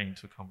train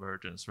to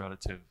convergence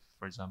relative,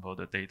 for example,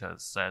 the data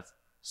set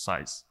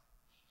size?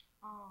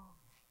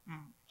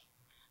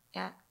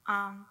 Yeah.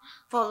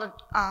 For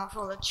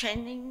the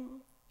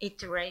training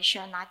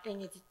iteration, I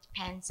think it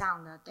depends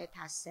on the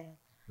data set.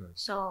 Right.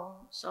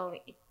 So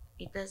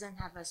it doesn't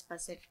have a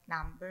specific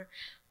number,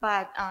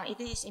 but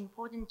it is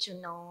important to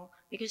know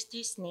because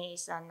t-SNE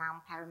is a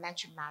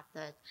non-parametric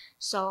method.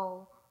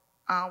 So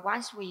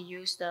once we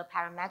use the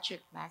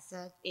parametric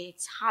method,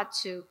 it's hard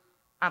to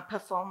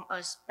perform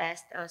as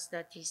best as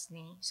the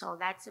t-SNE. So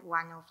that's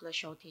one of the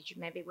shortage.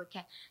 Maybe we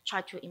can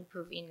try to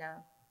improve in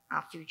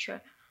the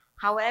future.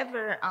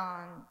 However,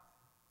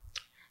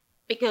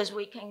 because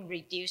we can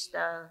reduce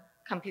the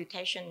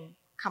computation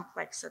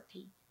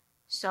complexity,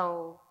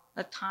 so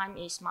the time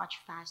is much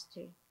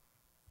faster.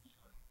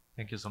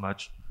 Thank you so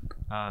much.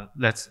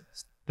 Let's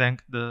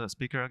thank the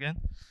speaker again.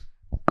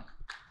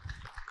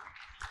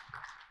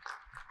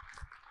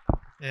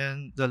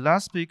 And the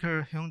last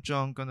speaker, Hyung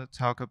Jung, gonna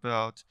talk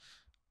about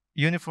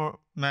uniform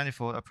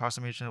manifold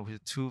approximation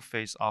with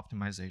two-phase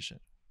optimization.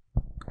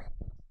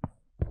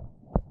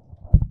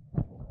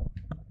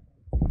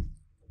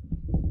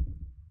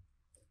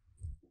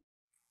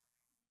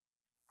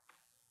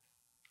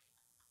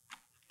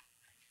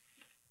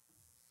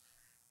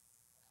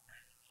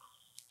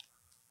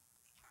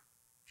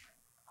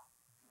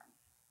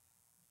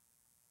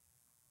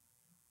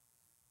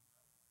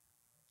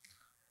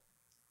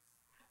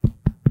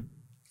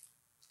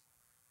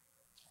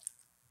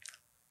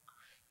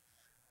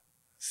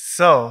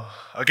 So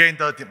again,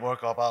 the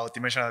work about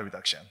dimensional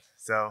reduction.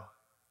 So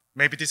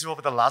maybe this will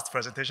be the last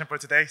presentation for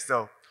today,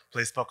 so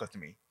please focus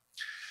on me.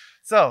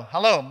 So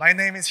hello, my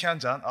name is Hyun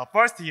Jun, a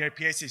first-year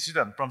PhD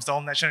student from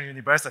Seoul National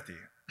University.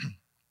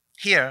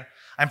 Here,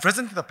 I'm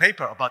presenting a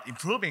paper about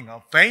improving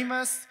a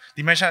famous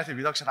dimensionality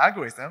reduction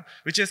algorithm,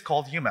 which is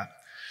called UMAP.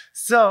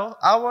 So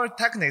our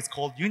technique is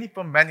called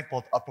uniform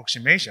manifold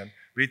approximation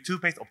with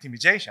two-phase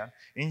optimization,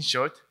 in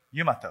short,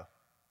 UMATO.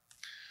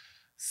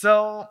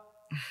 So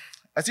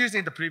as you see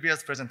in the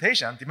previous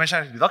presentation,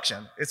 dimensionality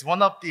reduction is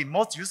one of the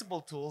most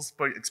usable tools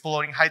for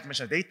exploring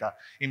high-dimensional data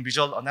in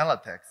visual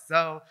analytics.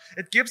 So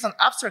it gives an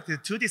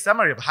abstracted 2D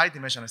summary of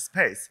high-dimensional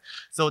space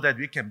so that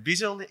we can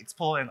visually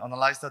explore and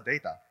analyze the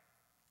data.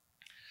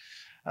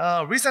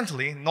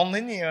 Recently,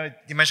 nonlinear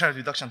dimensional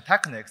reduction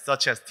techniques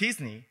such as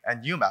t-SNE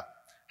and UMAP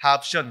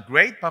have shown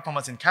great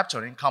performance in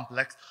capturing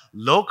complex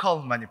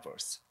local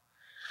manifolds.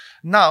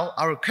 Now,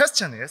 our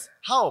question is,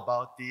 how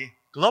about the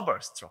global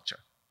structure?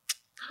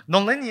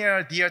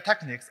 Nonlinear DR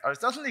techniques are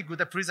certainly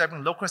good at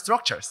preserving local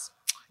structures.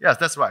 Yes,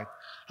 that's right.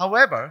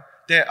 However,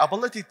 their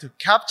ability to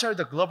capture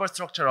the global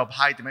structure of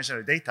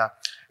high-dimensional data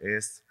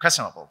is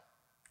questionable.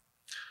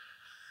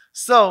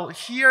 So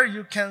here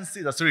you can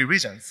see the three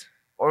regions,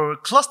 or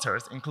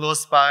clusters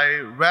enclosed by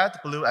red,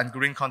 blue, and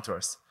green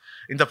contours.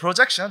 In the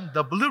projection,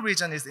 the blue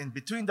region is in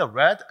between the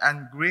red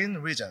and green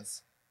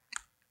regions.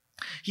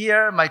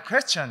 Here, my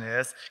question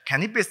is,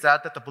 can it be said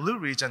that the blue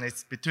region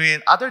is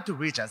between other two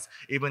regions,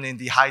 even in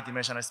the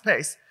high-dimensional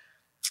space?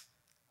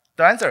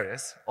 The answer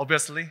is,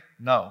 obviously,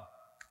 no.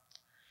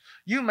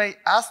 You may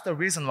ask the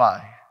reason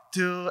why.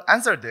 To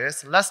answer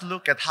this, let's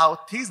look at how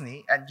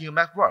t-SNE and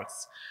UMAP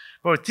works.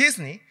 For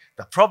t-SNE,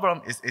 the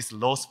problem is its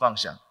loss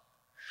function.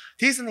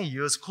 t-SNE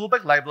uses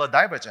Kullback-Leibler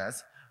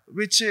divergence,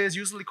 which is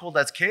usually called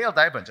as KL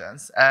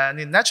divergence, and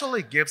it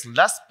naturally gives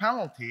less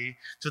penalty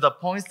to the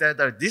points that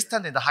are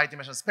distant in the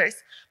high-dimensional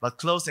space, but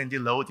close in the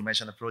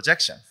low-dimensional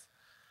projections.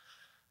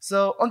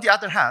 So on the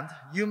other hand,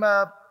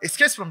 UMAP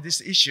escapes from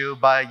this issue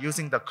by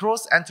using the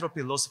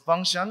cross-entropy loss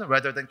function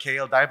rather than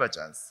KL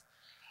divergence.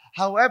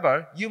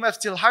 However, UMAP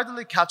still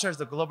hardly captures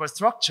the global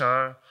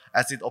structure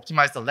as it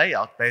optimizes the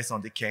layout based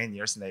on the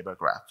k-nearest neighbor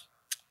graph.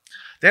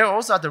 There are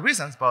also other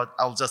reasons, but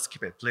I'll just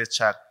skip it. Please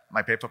check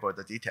my paper for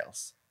the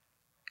details.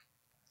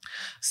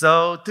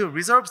 So to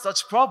resolve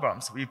such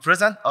problems, we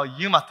present a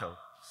UMATO,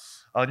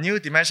 a new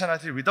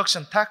dimensionality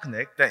reduction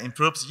technique that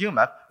improves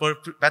UMAP for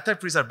better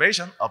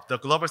preservation of the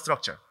global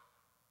structure.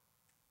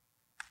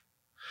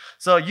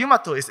 So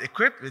UMATO is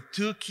equipped with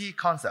two key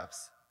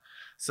concepts.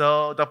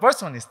 So the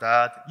first one is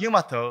that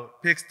UMATO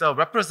picks the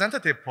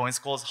representative points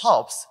called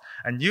hubs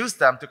and use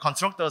them to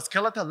construct a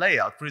skeletal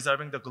layout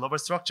preserving the global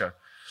structure.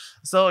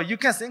 So you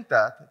can think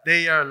that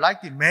they are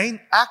like the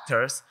main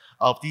actors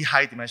of the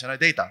high-dimensional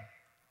data.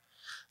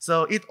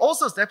 So it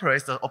also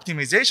separates the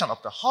optimization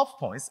of the hub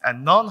points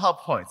and non-hub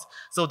points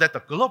so that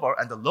the global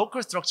and the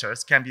local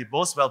structures can be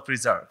both well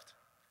preserved.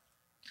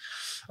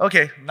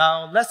 Okay,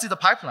 now let's see the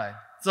pipeline.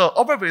 So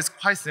overview is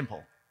quite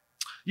simple.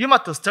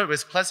 UMATO starts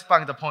with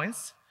classifying the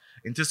points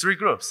into three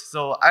groups.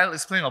 So I'll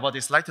explain about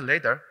this slightly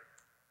later.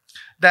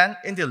 Then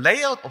in the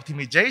layout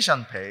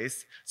optimization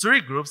phase, three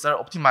groups are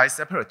optimized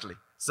separately.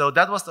 So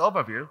that was the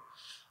overview.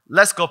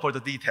 Let's go for the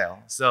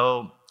detail.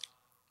 So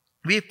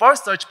we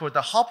first search for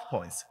the hop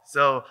points.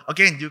 So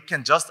again, you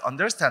can just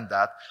understand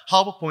that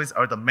hop points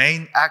are the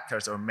main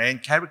actors or main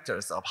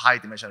characters of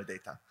high-dimensional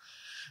data.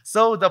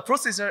 So the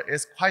procedure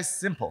is quite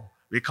simple.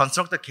 We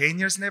construct the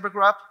k-nearest neighbor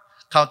graph,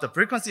 count the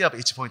frequency of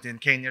each point in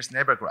k-nearest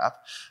neighbor graph,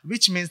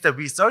 which means that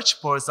we search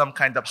for some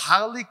kind of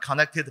highly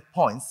connected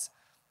points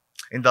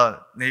in the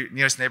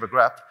nearest neighbor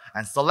graph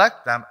and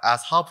select them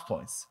as hop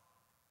points.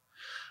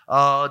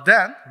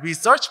 Then we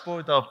search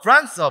for the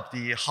friends of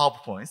the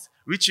hop points,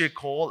 which we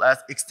call as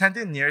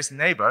extended nearest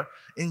neighbor,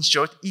 in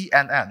short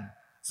ENN.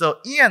 So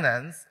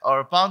ENNs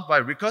are found by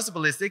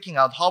recursively seeking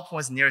out hop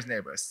points nearest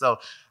neighbors. So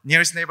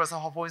nearest neighbors are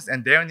hop points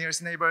and their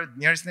nearest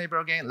neighbor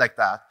again, like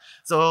that.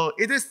 So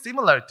it is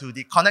similar to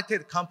the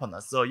connected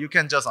components, so you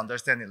can just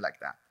understand it like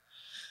that.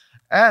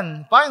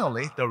 And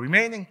finally, the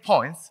remaining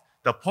points,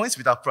 the points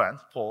without friend,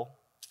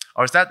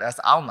 are set as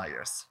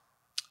outliers.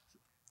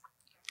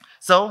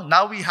 So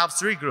now we have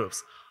three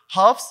groups: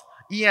 hops,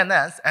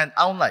 ENNs, and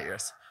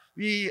outliers.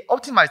 We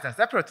optimize them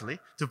separately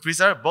to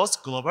preserve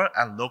both global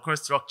and local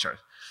structure.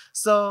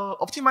 So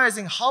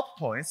optimizing hop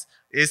points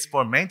is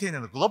for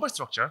maintaining the global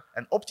structure,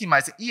 and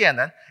optimizing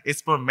ENN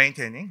is for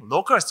maintaining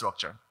local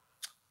structure.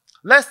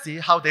 Let's see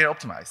how they are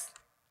optimized.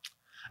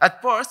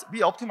 At first, we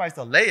optimize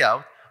the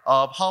layout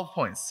of hop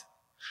points.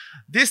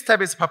 This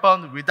step is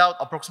performed without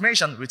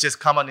approximation, which is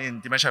common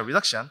in dimensional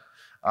reduction.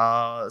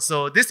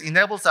 So this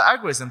enables the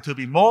algorithm to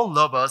be more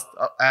robust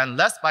and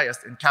less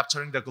biased in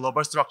capturing the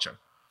global structure.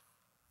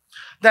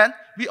 Then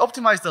we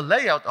optimize the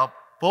layout of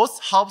both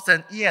hops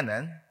and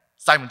ENN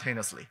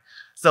simultaneously.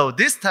 So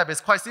this step is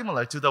quite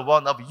similar to the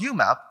one of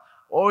UMAP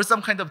or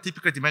some kind of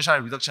typical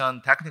dimensional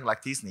reduction technique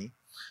like Disney.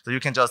 So you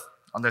can just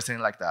understand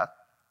it like that.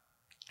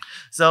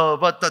 So,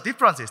 but the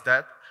difference is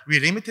that we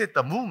limited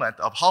the movement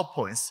of hop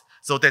points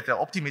so that the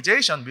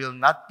optimization will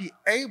not be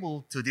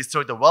able to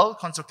destroy the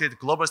well-constructed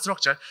global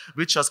structure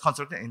which was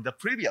constructed in the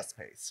previous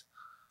phase.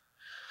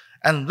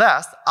 And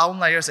last,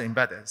 outliers are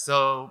embedded.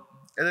 So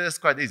it is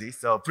quite easy.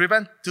 So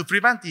to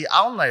prevent the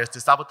outliers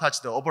to sabotage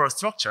the overall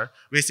structure,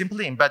 we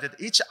simply embedded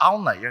each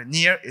outlier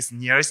near its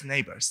nearest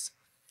neighbors.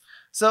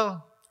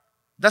 So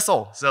that's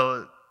all.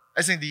 So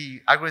I think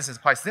the algorithm is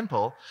quite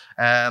simple.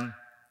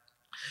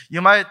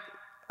 You might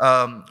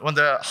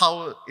wonder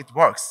how it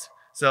works.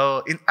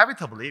 So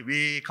inevitably,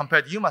 we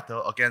compared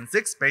UMATO against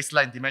 6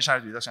 baseline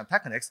dimensional reduction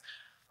techniques,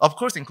 of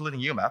course,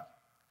 including UMAP.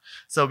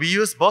 So we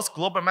use both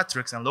global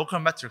metrics and local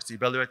metrics to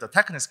evaluate the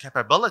technique's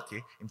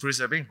capability in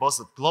preserving both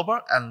global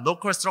and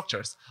local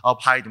structures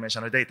of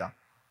high-dimensional data.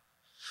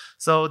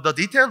 So the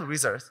detailed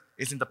result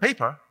is in the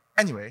paper.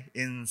 Anyway,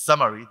 in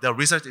summary, the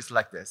result is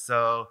like this.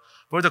 So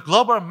for the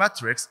global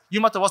metrics,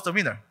 UMATO was the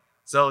winner.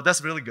 So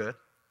that's really good.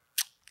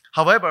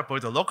 However, for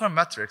the local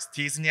metrics,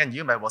 Disney and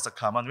UMAP was a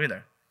common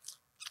winner.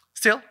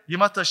 Still,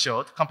 UMATO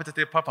showed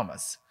competitive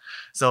performance.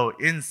 So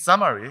in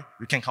summary,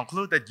 we can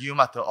conclude that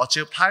UMATO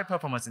achieved high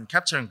performance in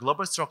capturing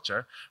global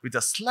structure with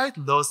a slight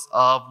loss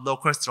of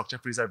local structure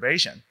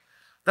preservation.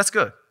 That's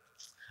good.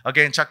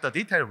 Again, check the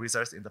detailed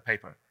results in the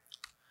paper.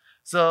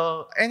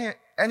 So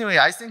anyway,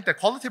 I think the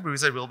qualitative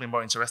result will be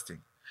more interesting.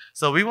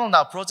 So we will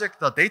now project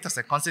the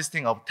dataset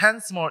consisting of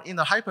 10 small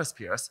inner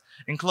hyperspheres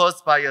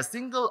enclosed by a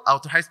single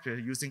outer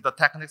hypersphere using the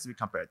techniques we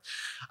compared.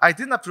 I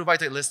did not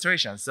provide the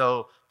illustration,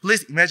 so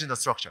please imagine the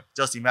structure.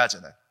 Just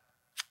imagine it.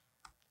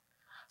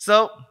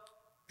 So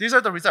these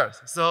are the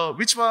results. So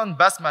which one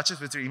best matches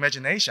with your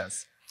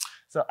imaginations?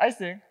 So I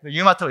think the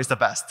UMATO is the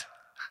best.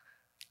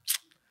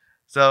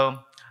 So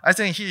I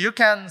think here you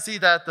can see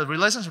that the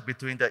relationship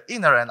between the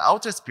inner and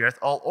outer spheres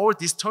are all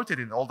distorted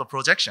in all the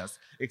projections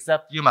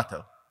except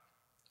UMATO.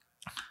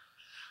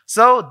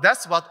 So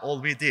that's what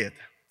all we did.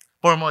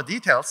 For more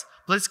details,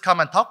 please come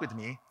and talk with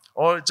me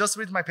or just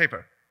read my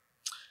paper.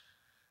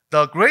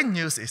 The great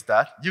news is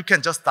that you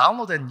can just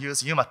download and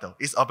use UMATO.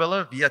 It's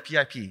available via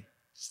PIP.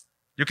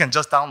 You can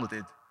just download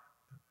it.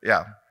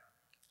 Yeah.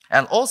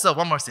 And also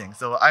one more thing.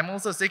 So I'm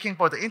also seeking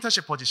for the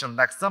internship position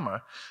next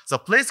summer. So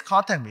please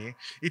contact me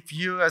if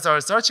you guys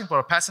are searching for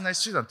a passionate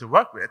student to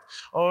work with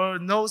or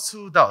knows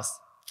who does.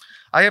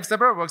 I have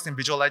several works in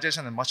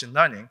visualization and machine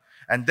learning,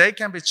 and they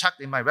can be checked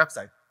in my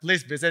website.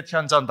 Please visit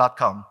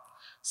hyunjeon.com.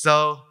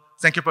 So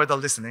thank you for the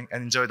listening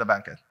and enjoy the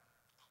banquet.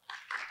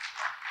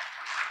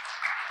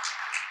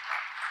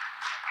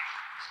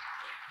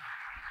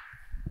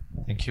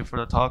 Thank you for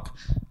the talk.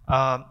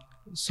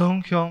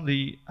 Sung-Kyung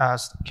Lee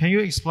asked, can you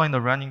explain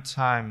the running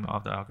time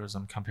of the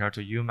algorithm compared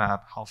to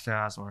UMAP, how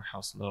fast or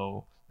how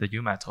slow the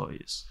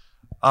UMATO is?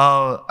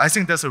 I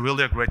think that's a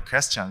really great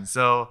question.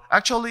 So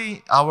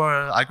actually,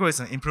 our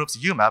algorithm improves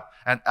UMAP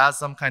and adds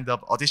some kind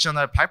of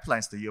additional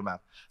pipelines to UMAP.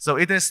 So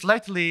it is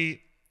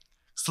slightly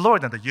slower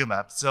than the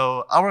UMAP.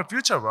 So our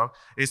future work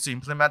is to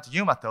implement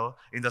UMATO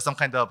into some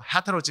kind of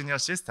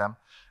heterogeneous system,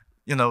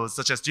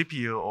 such as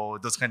GPU or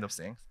those kind of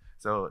things.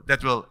 So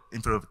that will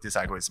improve this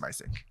algorithm, I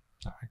think.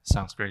 All right,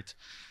 sounds great.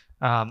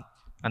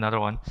 Another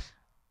one.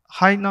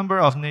 High number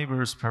of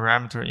neighbors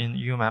parameter in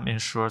UMAP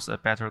ensures a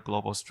better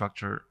global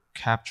structure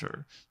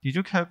capture. Did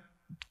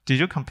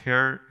you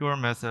compare your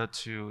method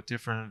to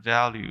different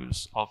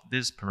values of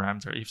this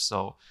parameter? If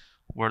so,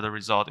 were the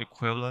result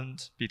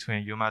equivalent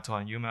between UMATO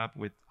and UMAP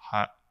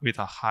with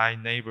a high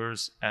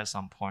neighbors at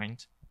some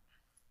point?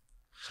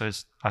 So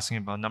it's asking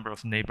about number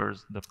of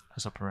neighbors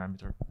as a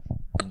parameter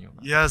in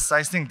UMAP. Yes,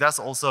 I think that's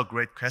also a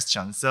great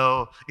question.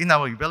 So in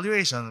our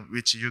evaluation,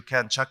 which you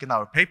can check in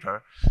our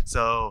paper,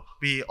 so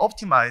we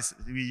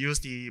use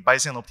the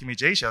Bayesian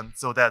optimization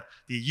so that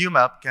the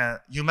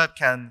UMAP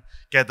can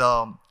get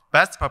the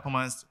best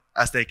performance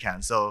as they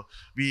can. So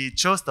we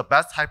chose the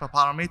best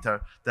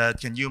hyperparameter that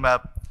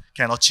UMAP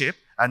can achieve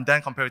and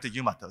then compare it to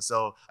UMATO.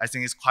 So I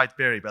think it's quite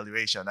fair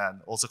evaluation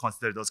and also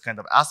consider those kind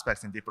of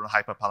aspects in different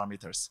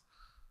hyperparameters.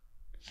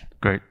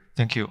 Great,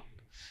 thank you.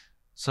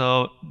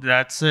 So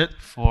that's it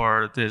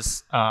for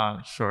this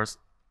short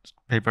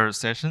paper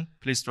session.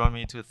 Please join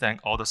me to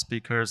thank all the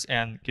speakers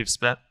and give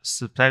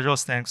special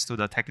thanks to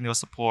the technical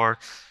support,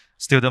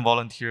 student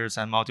volunteers,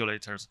 and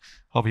modulators.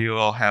 Hope you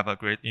all have a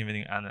great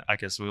evening, and I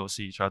guess we will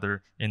see each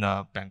other in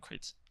a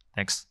banquet.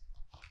 Thanks.